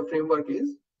NExG framework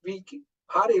is, we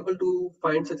are able to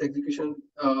find such execution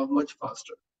much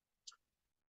faster.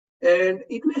 And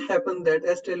it may happen that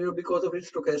STLERO, because of its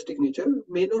stochastic nature,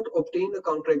 may not obtain a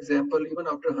counterexample even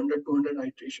after 100, 200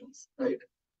 iterations, right?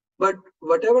 But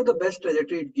whatever the best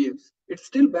trajectory it gives, it's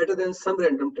still better than some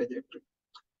random trajectory.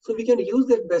 So we can use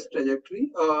that best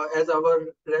trajectory as our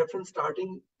reference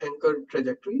starting anchor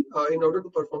trajectory in order to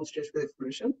perform state space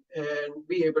exploration and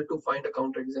be able to find a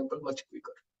counterexample much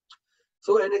quicker.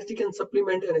 So NExG can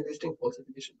supplement an existing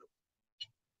falsification tool.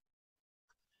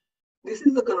 This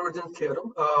is the convergence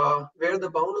theorem, where the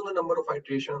bound on the number of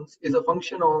iterations is a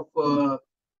function of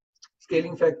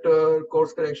scaling factor,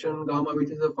 course correction, gamma,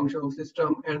 which is a function of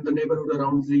system, and the neighborhood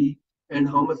around z, and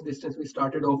how much distance we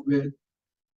started off with.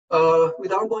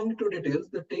 Without going into details,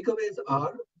 the takeaways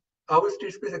are our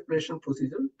state space exploration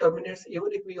procedure terminates even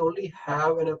if we only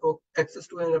have access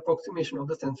to an approximation of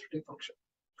the sensitivity function.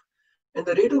 And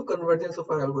the rate of convergence of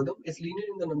our algorithm is linear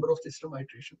in the number of system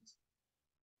iterations.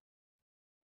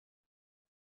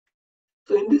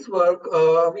 So in this work,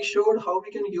 we showed how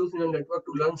we can use neural network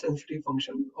to learn sensitivity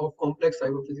function of complex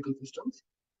cyber-physical systems.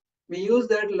 We use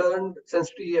that learned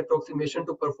sensitivity approximation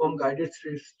to perform guided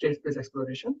state space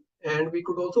exploration, and we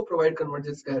could also provide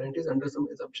convergence guarantees under some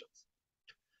assumptions.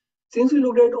 Since we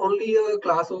looked at only a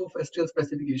class of STL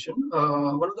specification,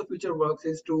 one of the future works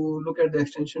is to look at the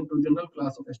extension to general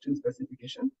class of STL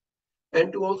specification,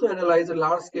 and to also analyze a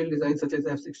large-scale design such as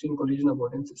F-16 collision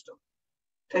avoidance system.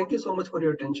 Thank you so much for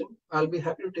your attention. I'll be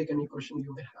happy to take any questions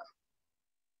you may have.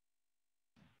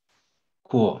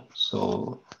 Cool.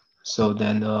 So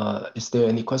then, is there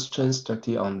any questions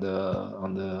directly on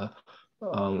the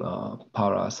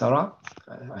Parasara?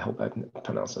 I hope I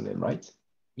pronounced the name right.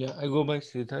 Yeah, I go by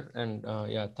Sridhar, and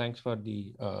yeah, thanks for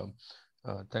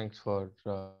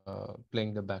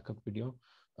playing the backup video.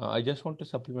 I just want to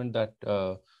supplement that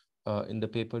in the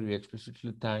paper we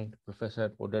explicitly thanked Professor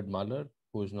Oded Mahler,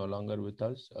 who is no longer with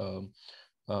us.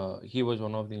 He was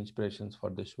one of the inspirations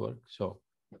for this work. So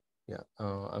yeah,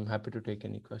 I'm happy to take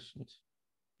any questions.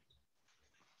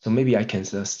 So maybe I can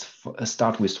just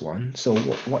start with one. So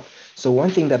one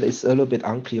thing that is a little bit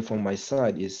unclear from my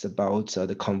side is about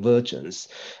the convergence.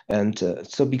 And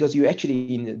so because you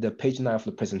actually, in the page 9 of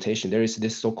the presentation, there is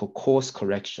this so-called course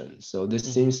correction. So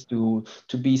this seems to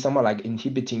be somewhat like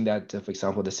inhibiting that, for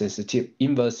example, the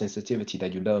inverse sensitivity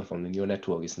that you learn from the neural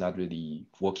network is not really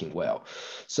working well.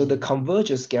 So the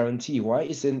convergence guarantee, why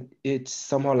isn't it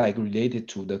somehow like related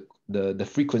to the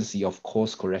frequency of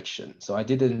course correction? So I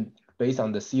didn't, based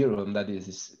on the theorem that it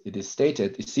is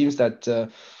stated, it seems that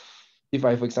if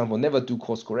I, for example, never do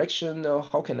course correction,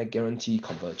 how can I guarantee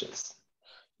convergence?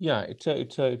 Yeah, it's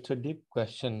a deep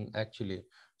question actually.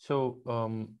 So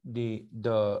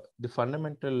the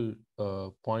fundamental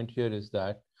point here is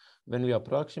that when we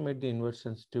approximate the inverse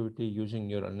sensitivity using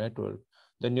neural network,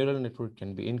 the neural network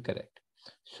can be incorrect.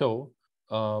 So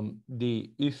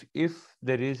if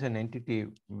there is an entity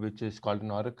which is called an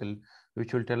oracle,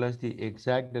 which will tell us the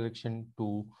exact direction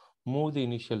to move the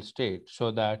initial state so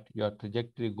that your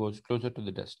trajectory goes closer to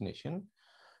the destination,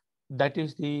 that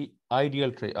is the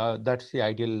ideal that's the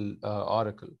ideal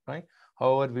oracle, right?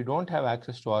 However, we don't have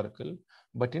access to oracle,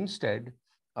 but instead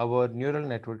our neural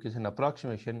network is an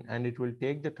approximation, and it will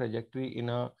take the trajectory in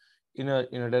a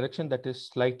direction that is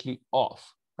slightly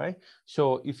off, right?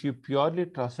 So if you purely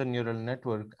trust a neural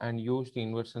network and use the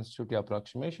inverse sensitivity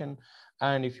approximation,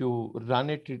 and if you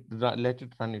let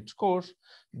it run its course,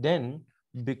 then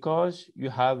because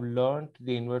you have learned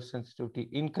the inverse sensitivity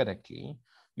incorrectly,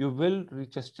 you will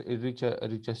reach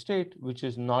a state which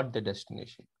is not the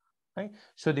destination, right?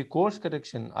 So the course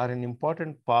correction are an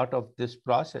important part of this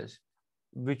process,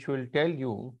 which will tell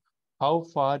you how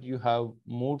far you have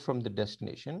moved from the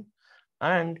destination.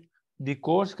 And the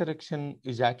course correction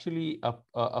is actually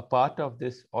a part of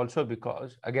this also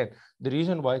because, again, the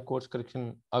reason why course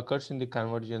correction occurs in the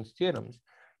convergence theorems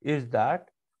is that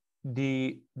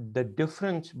the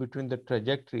difference between the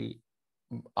trajectory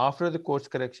after the course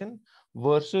correction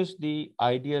versus the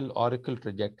ideal oracle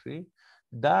trajectory,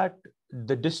 that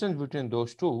the distance between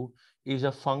those two is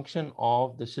a function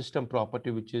of the system property,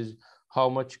 which is how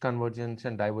much convergence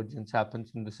and divergence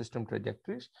happens in the system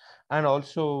trajectories. And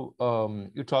also,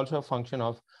 it's also a function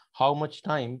of how much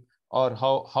time or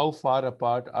how far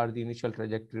apart are the initial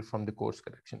trajectory from the course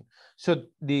correction. So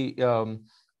the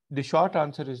short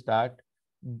answer is that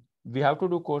we have to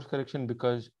do course correction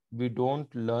because we don't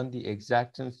learn the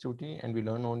exact sensitivity and we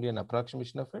learn only an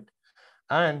approximation of it.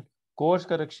 And course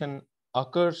correction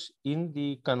occurs in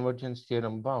the convergence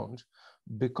theorem bounds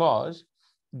because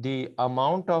the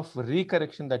amount of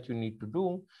recorrection that you need to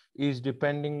do is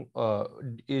depending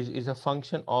is a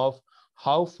function of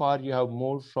how far you have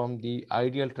moved from the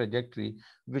ideal trajectory,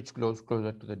 which goes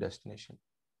closer to the destination.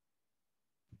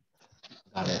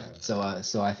 Got it.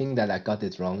 So I think that I got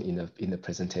it wrong in the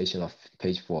presentation of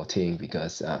page 14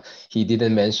 because he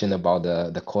didn't mention about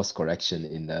the course correction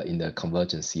in the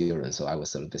convergence theorem. So I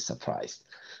was a little bit surprised.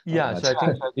 Yeah, so I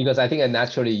think because I think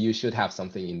naturally you should have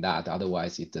something in that,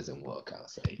 otherwise it doesn't work. I'll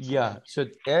say. Yeah. So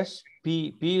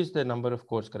P is the number of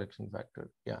course correction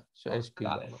factor. Yeah. So SP.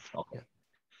 Got it. Okay.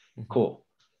 Yeah. Cool.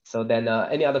 So then,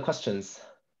 any other questions?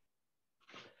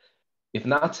 If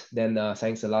not, then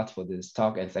thanks a lot for this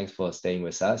talk and thanks for staying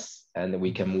with us. And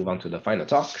we can move on to the final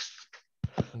talk.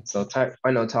 So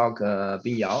final talk,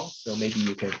 Bing Yao. So maybe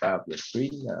you can fire up your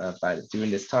screen.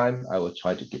 During this time, I will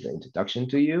try to give an introduction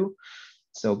to you.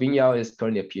 So Bing Yao is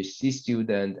currently a PhD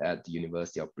student at the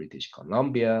University of British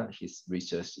Columbia. His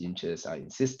research interests are in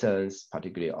systems,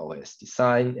 particularly OS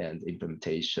design and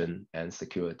implementation and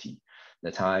security.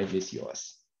 The time is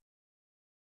yours.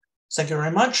 Thank you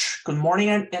very much. Good morning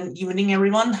and evening,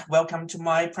 everyone. Welcome to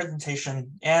my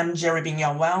presentation. I'm Jerry Bing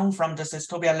Yao Wang from the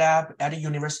Systobia Lab at the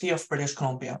University of British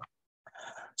Columbia.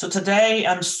 So today,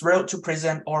 I'm thrilled to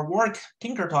present our work,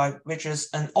 TinkerToy, which is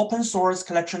an open source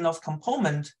collection of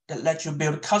components that let you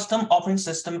build custom operating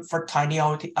system for tiny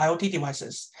IoT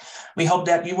devices. We hope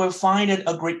that you will find it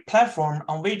a great platform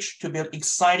on which to build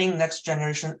exciting next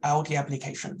generation IoT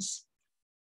applications.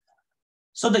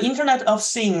 So the Internet of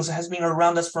Things has been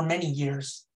around us for many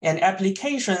years, and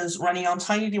applications running on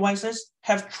tiny devices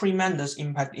have tremendous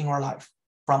impact in our life,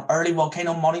 from early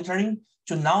volcano monitoring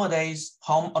to nowadays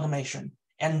home automation,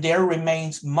 and there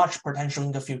remains much potential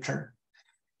in the future.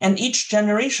 And each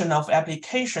generation of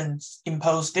applications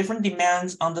impose different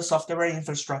demands on the software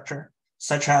infrastructure,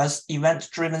 such as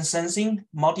event-driven sensing,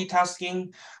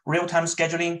 multitasking, real-time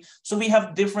scheduling. So we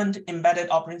have different embedded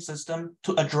operating systems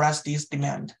to address these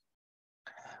demands.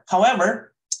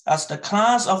 However, as the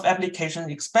class of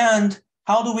applications expand,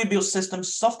 how do we build system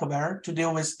software to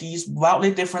deal with these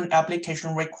wildly different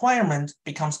application requirements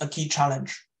becomes a key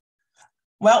challenge.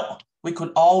 Well, we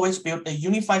could always build a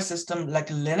unified system like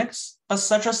Linux, but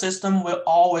such a system will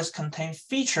always contain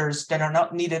features that are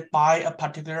not needed by a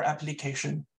particular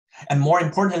application. And more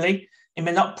importantly, it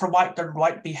may not provide the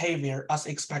right behavior as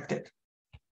expected.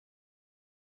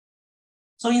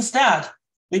 So instead,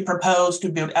 we propose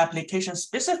to build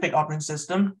application-specific operating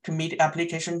system to meet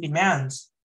application demands.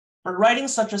 But writing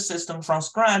such a system from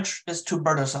scratch is too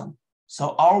burdensome.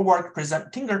 So our work presents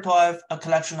TinkerToy, a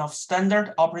collection of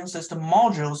standard operating system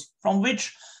modules from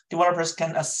which developers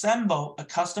can assemble a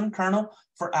custom kernel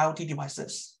for IoT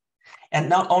devices. And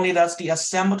not only does the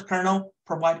assembled kernel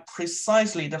provide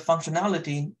precisely the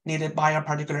functionality needed by a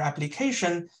particular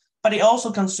application, but it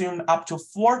also consumes up to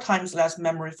 4 times less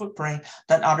memory footprint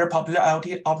than other popular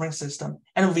IoT operating systems,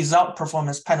 and without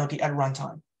performance penalty at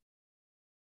runtime.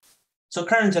 So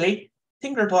currently,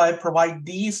 TinkerToy provides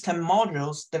these 10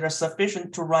 modules that are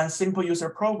sufficient to run simple user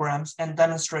programs and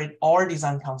demonstrate our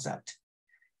design concept.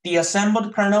 The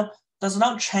assembled kernel does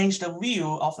not change the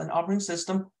view of an operating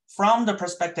system from the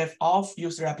perspective of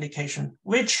user application,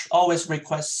 which always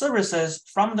requests services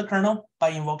from the kernel by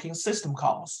invoking system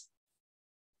calls.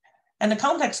 And the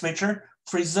context switcher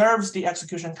preserves the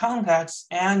execution context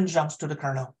and jumps to the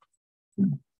kernel.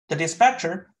 The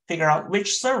dispatcher figures out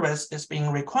which service is being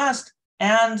requested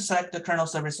and select the kernel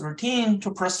service routine to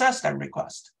process that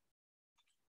request.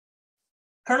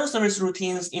 Kernel service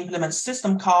routines implement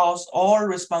system calls or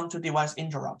respond to device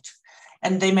interrupt,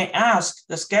 and they may ask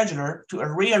the scheduler to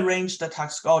rearrange the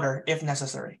task order if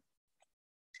necessary.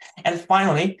 And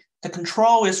finally, the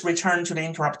control is returned to the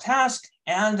interrupt task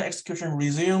and the execution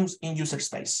resumes in user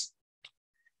space.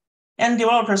 And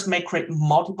developers may create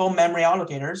multiple memory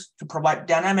allocators to provide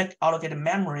dynamic allocated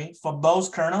memory for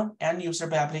both kernel and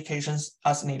user applications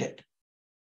as needed.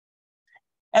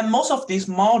 And most of these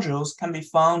modules can be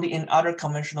found in other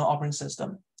conventional operating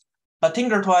systems, but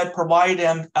TinkerToy provides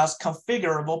them as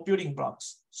configurable building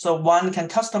blocks, so one can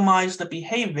customize the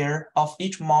behavior of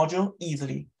each module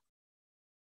easily.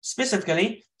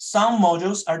 Specifically, some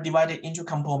modules are divided into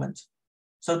components.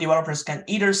 So developers can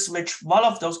either switch one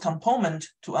of those components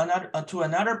to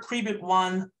another pre-built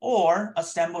one, or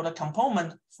assemble the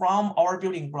component from our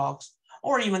building blocks,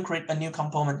 or even create a new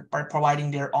component by providing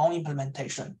their own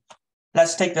implementation.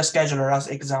 Let's take the scheduler as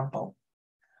example.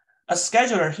 A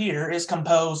scheduler here is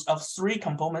composed of 3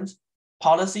 components: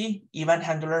 policy, event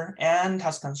handler, and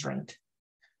task constraint.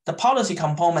 The policy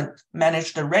component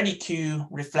manages the ready queue,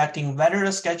 reflecting whether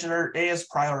the scheduler is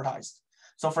prioritized.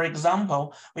 So for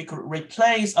example, we could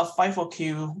replace a FIFO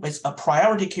queue with a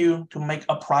priority queue to make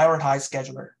a prioritized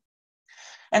scheduler.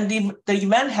 And the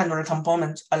event handler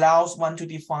component allows one to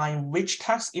define which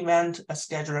task event a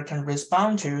scheduler can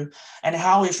respond to and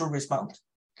how it should respond.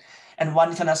 And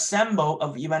one can assemble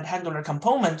an event handler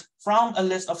component from a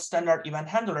list of standard event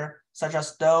handler, such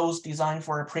as those designed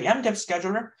for a preemptive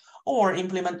scheduler, or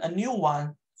implement a new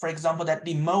one, for example, that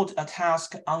demote a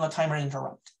task on a timer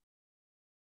interrupt.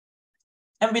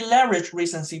 And we leverage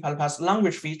recent C++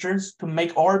 language features to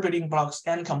make our building blocks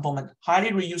and components highly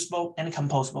reusable and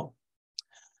composable.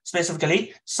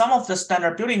 Specifically, some of the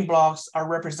standard building blocks are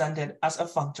represented as a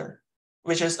functor,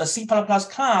 which is a C++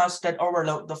 class that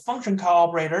overloads the function call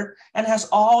operator and has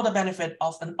all the benefit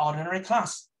of an ordinary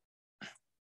class.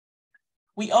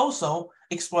 We also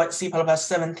exploit C++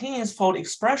 17's fold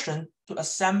expression to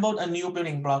assemble a new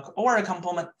building block or a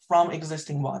component from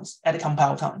existing ones at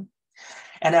compile time.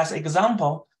 And as an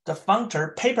example, the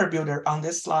functor paper builder on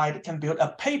this slide can build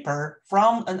a paper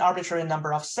from an arbitrary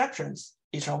number of sections,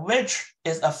 each of which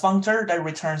is a functor that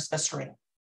returns a string.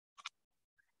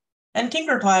 And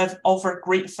TinkerToy offers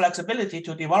great flexibility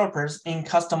to developers in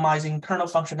customizing kernel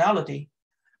functionality,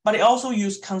 but it also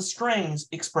uses constraints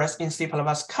expressed in C++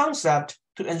 concept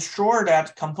to ensure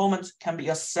that components can be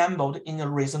assembled in a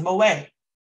reasonable way.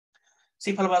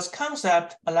 C++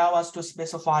 concept allows us to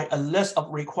specify a list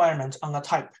of requirements on a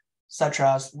type, such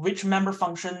as which member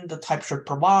function the type should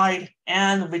provide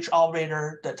and which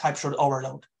operator the type should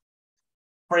overload.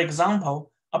 For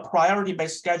example, a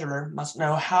priority-based scheduler must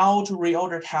know how to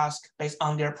reorder tasks based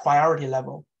on their priority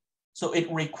level. So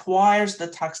it requires the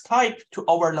task type to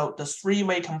overload the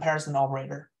three-way comparison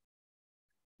operator.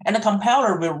 And the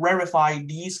compiler will verify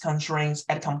these constraints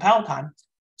at compile time,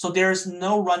 so there is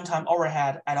no runtime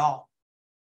overhead at all.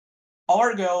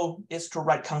 Our goal is to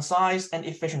write concise and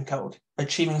efficient code,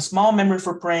 achieving small memory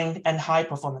footprint and high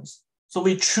performance. So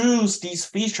we choose these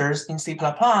features in C++,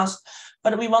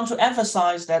 but we want to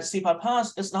emphasize that C++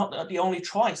 is not the only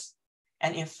choice.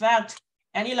 And in fact,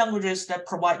 any languages that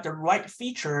provide the right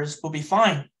features will be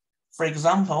fine. For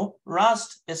example,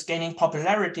 Rust is gaining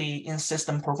popularity in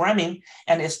system programming,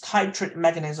 and its type treat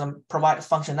mechanism provides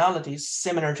functionalities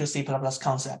similar to C++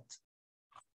 concept.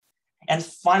 And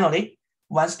finally,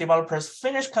 once developers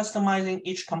finish customizing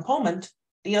each component,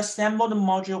 they assemble the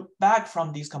module back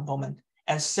from these components,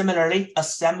 and similarly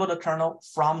assemble the kernel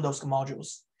from those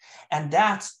modules. And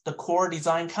that's the core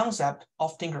design concept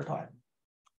of TinkerToy.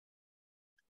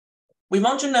 We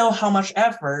want to know how much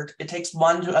effort it takes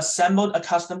one to assemble a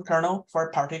custom kernel for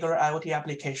a particular IoT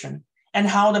application, and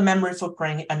how the memory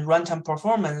footprint and runtime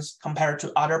performance compare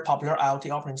to other popular IoT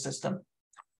operating systems.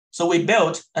 So we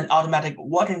built an automatic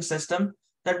watering system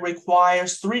that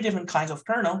requires 3 different kinds of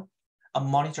kernel: a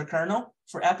monitor kernel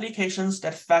for applications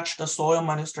that fetch the soil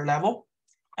moisture level,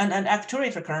 and an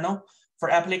actuator kernel for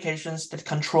applications that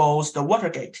controls the water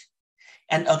gate,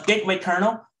 and a gateway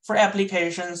kernel for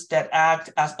applications that act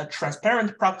as a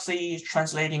transparent proxy,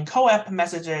 translating co-app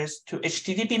messages to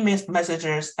HTTP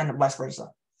messages and vice versa.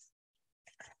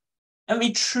 And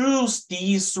we choose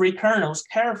these 3 kernels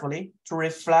carefully to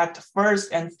reflect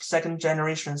first and second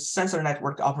generation sensor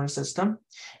network operating system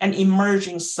and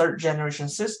emerging third generation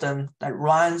system that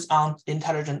runs on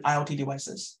intelligent IoT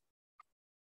devices.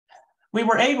 We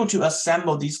were able to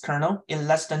assemble these kernels in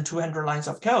less than 200 lines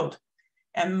of code,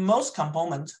 and most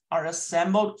components are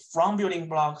assembled from building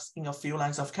blocks in a few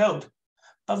lines of code.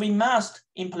 But we must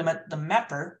implement the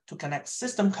mapper to connect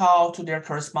system call to their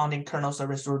corresponding kernel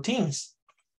service routines.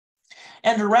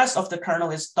 And the rest of the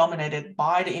kernel is dominated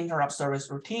by the interrupt service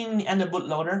routine and the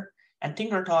bootloader, and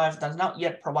TinkerToy does not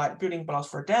yet provide building blocks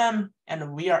for them,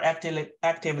 and we are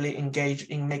actively engaged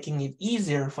in making it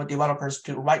easier for developers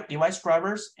to write device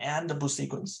drivers and the boot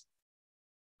sequence.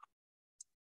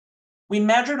 We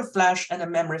measure the flash and the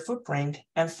memory footprint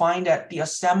and find that the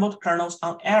assembled kernels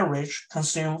on average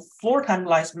consume 4 times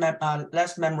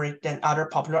less memory than other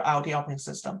popular IoT operating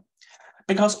systems,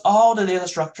 because all the data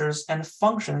structures and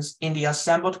functions in the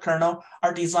assembled kernel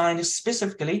are designed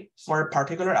specifically for a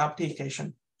particular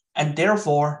application, and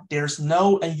therefore there's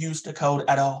no unused code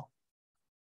at all.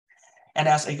 And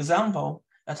as an example,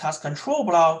 a task control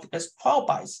block is 12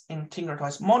 bytes in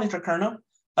TinkerToy's monitor kernel,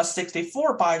 but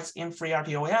 64 bytes in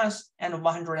FreeRTOS and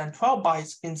 112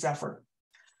 bytes in Zephyr.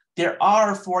 There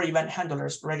are 4 event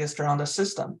handlers registered on the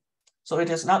system, so it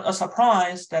is not a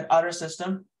surprise that other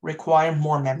systems require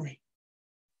more memory.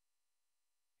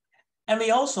 And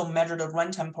we also measure the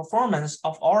runtime performance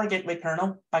of our gateway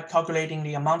kernel by calculating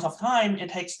the amount of time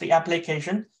it takes the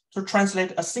application to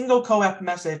translate a single co-app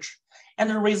message, and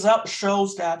the result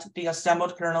shows that the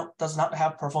assembled kernel does not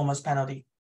have performance penalty.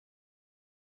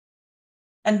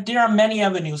 And there are many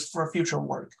avenues for future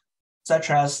work, such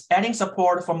as adding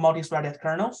support for multi-threaded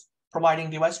kernels,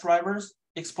 providing device drivers,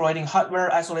 exploiting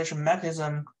hardware isolation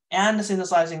mechanism, and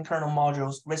synthesizing kernel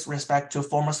modules with respect to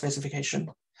formal specification.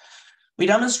 We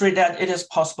demonstrate that it is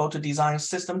possible to design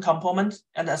system components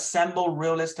and assemble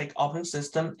realistic operating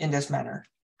system in this manner.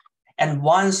 And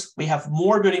once we have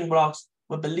more building blocks,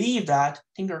 we believe that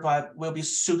TinkerToy will be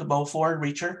suitable for a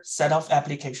richer set of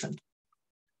applications.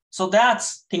 So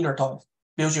that's TinkerToy.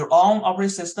 Build your own operating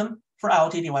system for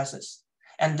IoT devices.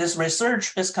 And this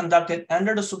research is conducted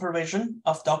under the supervision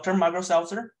of Dr. Margaret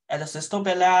Seltzer at the Sisto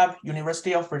Bay Lab,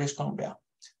 University of British Columbia.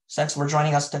 Thanks for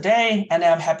joining us today, and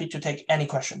I'm happy to take any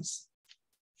questions.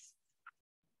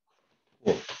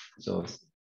 Cool. So,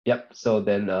 yep. So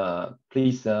then,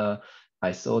 please,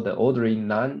 I saw the ordering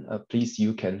none. Please,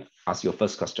 you can ask your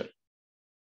first question.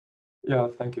 Yeah,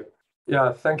 thank you.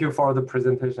 Yeah, thank you for the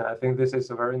presentation. I think this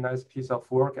is a very nice piece of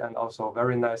work and also a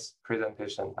very nice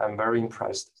presentation. I'm very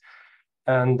impressed.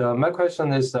 And my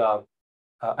question is,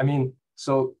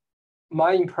 so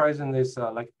my impression is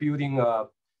like building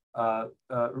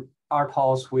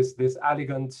RTOS with this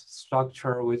elegant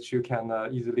structure, which you can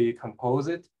easily compose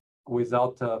it.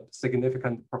 without a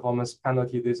significant performance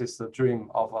penalty, this is the dream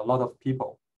of a lot of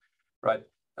people, right?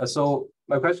 So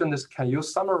my question is, can you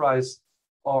summarize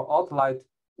or outline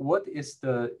what is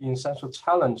the essential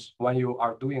challenge when you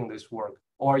are doing this work?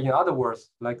 Or in other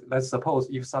words, like let's suppose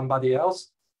if somebody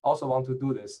else also want to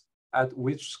do this, at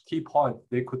which key point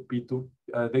they could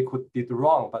did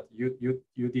wrong, but you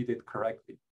did it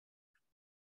correctly.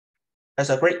 That's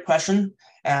a great question,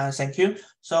 and thank you.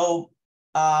 So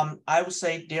I would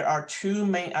say there are two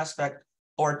main aspects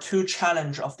or two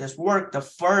challenges of this work. The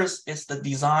first is the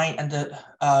design, and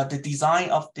the design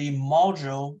of the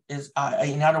module is,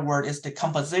 in other words, is the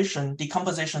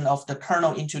decomposition of the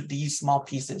kernel into these small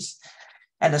pieces.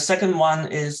 And the second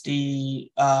one is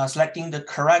the selecting the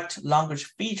correct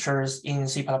language features in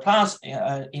C++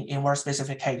 in our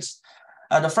specific case.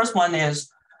 The first one is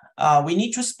we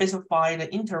need to specify the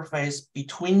interface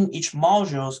between each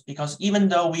modules, because even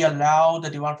though we allow the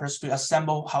developers to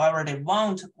assemble however they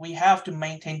want, we have to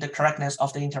maintain the correctness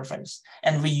of the interface.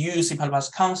 And we use C++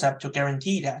 concept to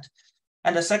guarantee that.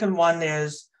 And the second one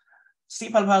is C++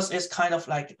 is kind of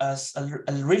like a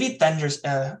really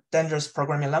dangerous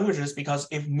programming languages, because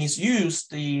if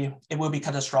misused, it will be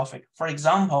catastrophic. For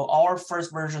example, our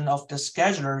first version of the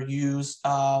scheduler use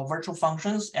virtual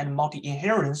functions and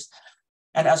multi-inheritance.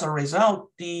 And as a result,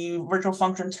 the virtual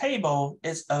function table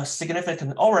is a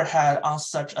significant overhead on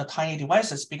such a tiny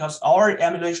devices, because our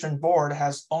emulation board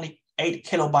has only 8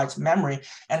 kilobytes memory.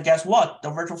 And guess what?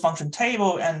 The virtual function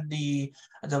table and the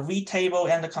V table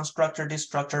and the constructor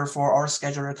destructor for our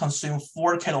scheduler consume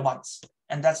 4 kilobytes.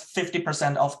 And that's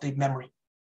 50% of the memory.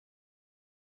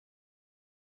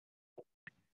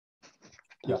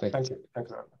 Yeah, thank you. Thank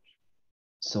you very much.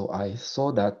 So I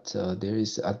saw that there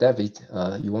is a David.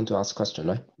 You want to ask a question,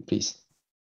 right? Please.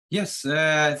 Yes,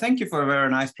 thank you for a very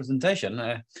nice presentation.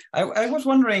 I was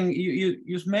wondering,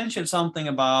 you mentioned something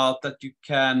about that you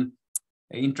can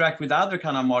interact with other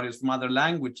kind of modules from other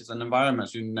languages and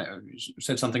environments. You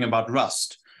said something about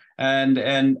Rust.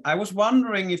 And I was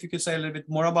wondering if you could say a little bit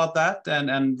more about that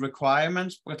and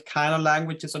requirements, what kind of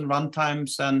languages and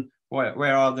runtimes, and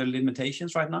where are the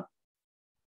limitations right now?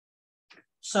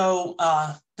 So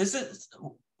this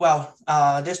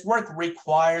work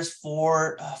requires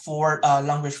four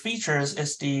language features.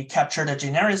 Is the capture the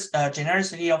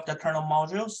genericity of the kernel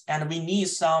modules, and we need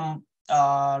some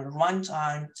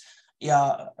runtime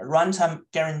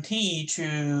guarantee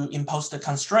to impose the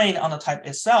constraint on the type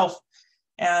itself.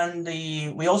 And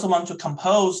we also want to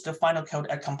compose the final code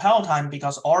at compile time,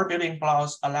 because our building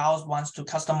blocks allows one to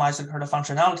customize the kernel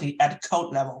functionality at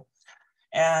code level.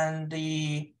 And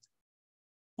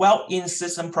in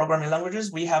system programming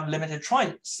languages, we have limited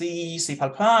choice: C, C++,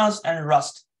 and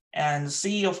Rust. And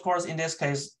C, of course, in this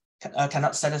case,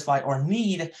 cannot satisfy our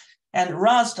need. And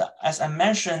Rust, as I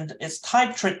mentioned, its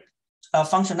type trick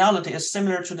functionality is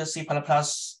similar to the C++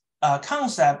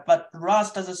 concept, but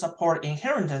Rust doesn't support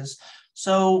inheritance.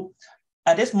 So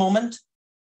at this moment,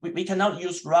 we cannot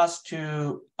use Rust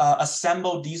to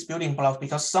assemble these building blocks,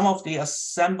 because some of the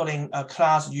assembling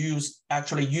class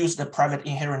actually use the private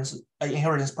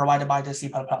inheritance provided by the C++.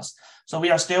 So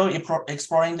we are still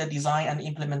exploring the design and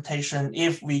implementation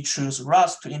if we choose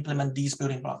Rust to implement these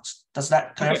building blocks. Does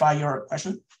that clarify your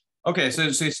question? Okay, so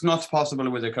it's not possible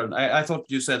with the current. I thought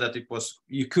you said that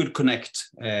you could connect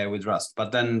with Rust,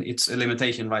 but then it's a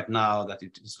limitation right now that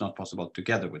it's not possible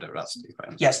together with the Rust. If I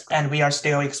understand. Yes, and we are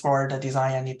still exploring the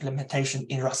design and implementation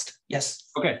in Rust.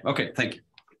 Yes. Okay, thank you.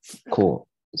 Cool.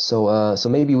 So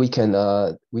maybe we can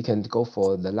go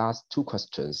for the last two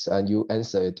questions, and you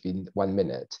answer it in 1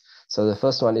 minute. So the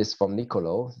first one is from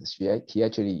Nicolo.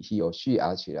 He or she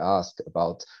actually asked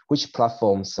about which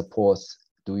platform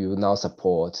do you now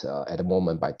support at the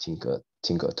moment by Tinker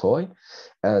Toy?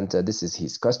 And this is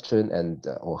his question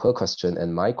or her question.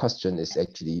 And my question is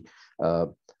actually,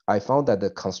 I found that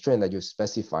the constraint that you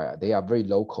specify, they are very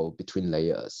local between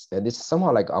layers. And it's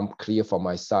somehow like unclear from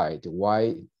my side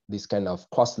why this kind of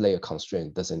cross-layer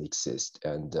constraint doesn't exist.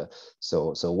 And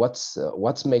so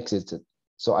what makes it,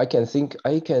 so I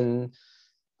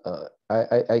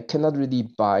cannot really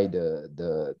buy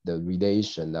the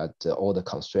relation that all the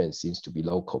constraints seems to be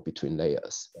local between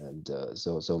layers. And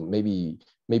so maybe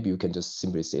you can just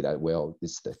simply say that, well,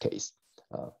 this is the case.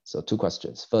 So two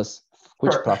questions. First,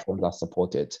 which platforms are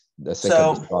supported? The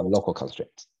second is on local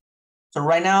constraints. So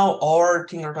right now, our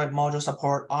Tinkertoy module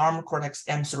support ARM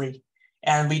Cortex-M3,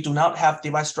 and we do not have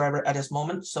device driver at this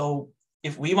moment. So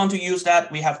if we want to use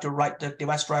that, we have to write the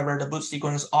device driver, the boot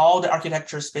sequence, all the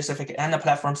architecture specific and the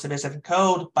platform specific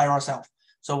code by ourselves.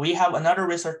 So we have another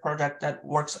research project that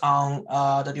works on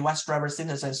the device driver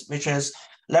synthesis, which is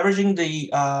leveraging the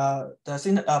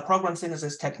program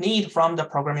synthesis technique from the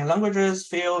programming languages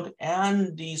field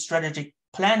and the strategic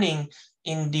planning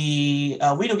in the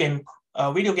video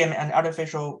game and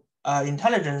artificial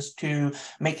intelligence to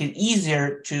make it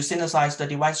easier to synthesize the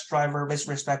device driver with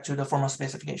respect to the formal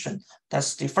specification.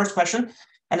 That's the first question.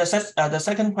 And the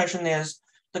second question is,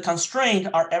 the constraints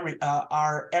are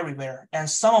everywhere, and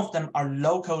some of them are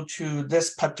local to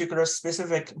this particular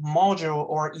specific module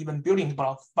or even building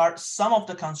block. But some of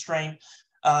the constraints,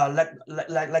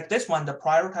 like this one, the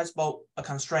prioritizable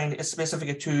constraint is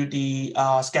specific to the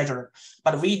scheduler.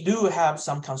 But we do have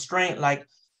some constraint, like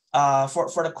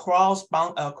for the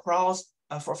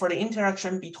for the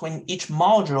interaction between each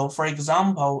module. For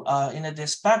example, in a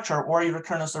dispatcher or your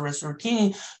kernel service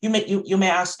routine, you may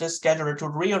ask the scheduler to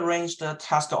rearrange the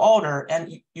task order,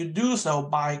 and you do so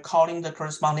by calling the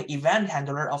corresponding event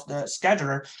handler of the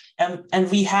scheduler. And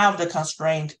we have the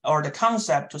constraint or the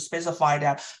concept to specify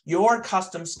that your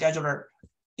custom scheduler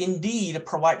indeed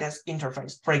provide that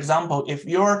interface. For example, if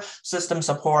your system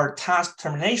support task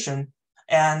termination,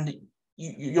 and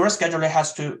your scheduler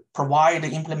has to provide the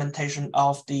implementation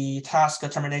of the task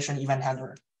termination event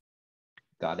handler.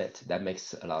 Got it. That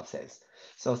makes a lot of sense.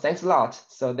 So thanks a lot.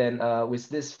 So then with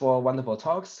these 4 wonderful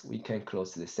talks, we can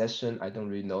close this session. I don't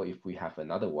really know if we have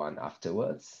another one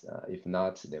afterwards. If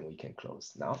not, then we can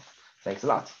close now. Thanks a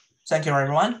lot. Thank you,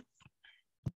 everyone.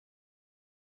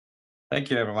 Thank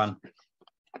you, everyone.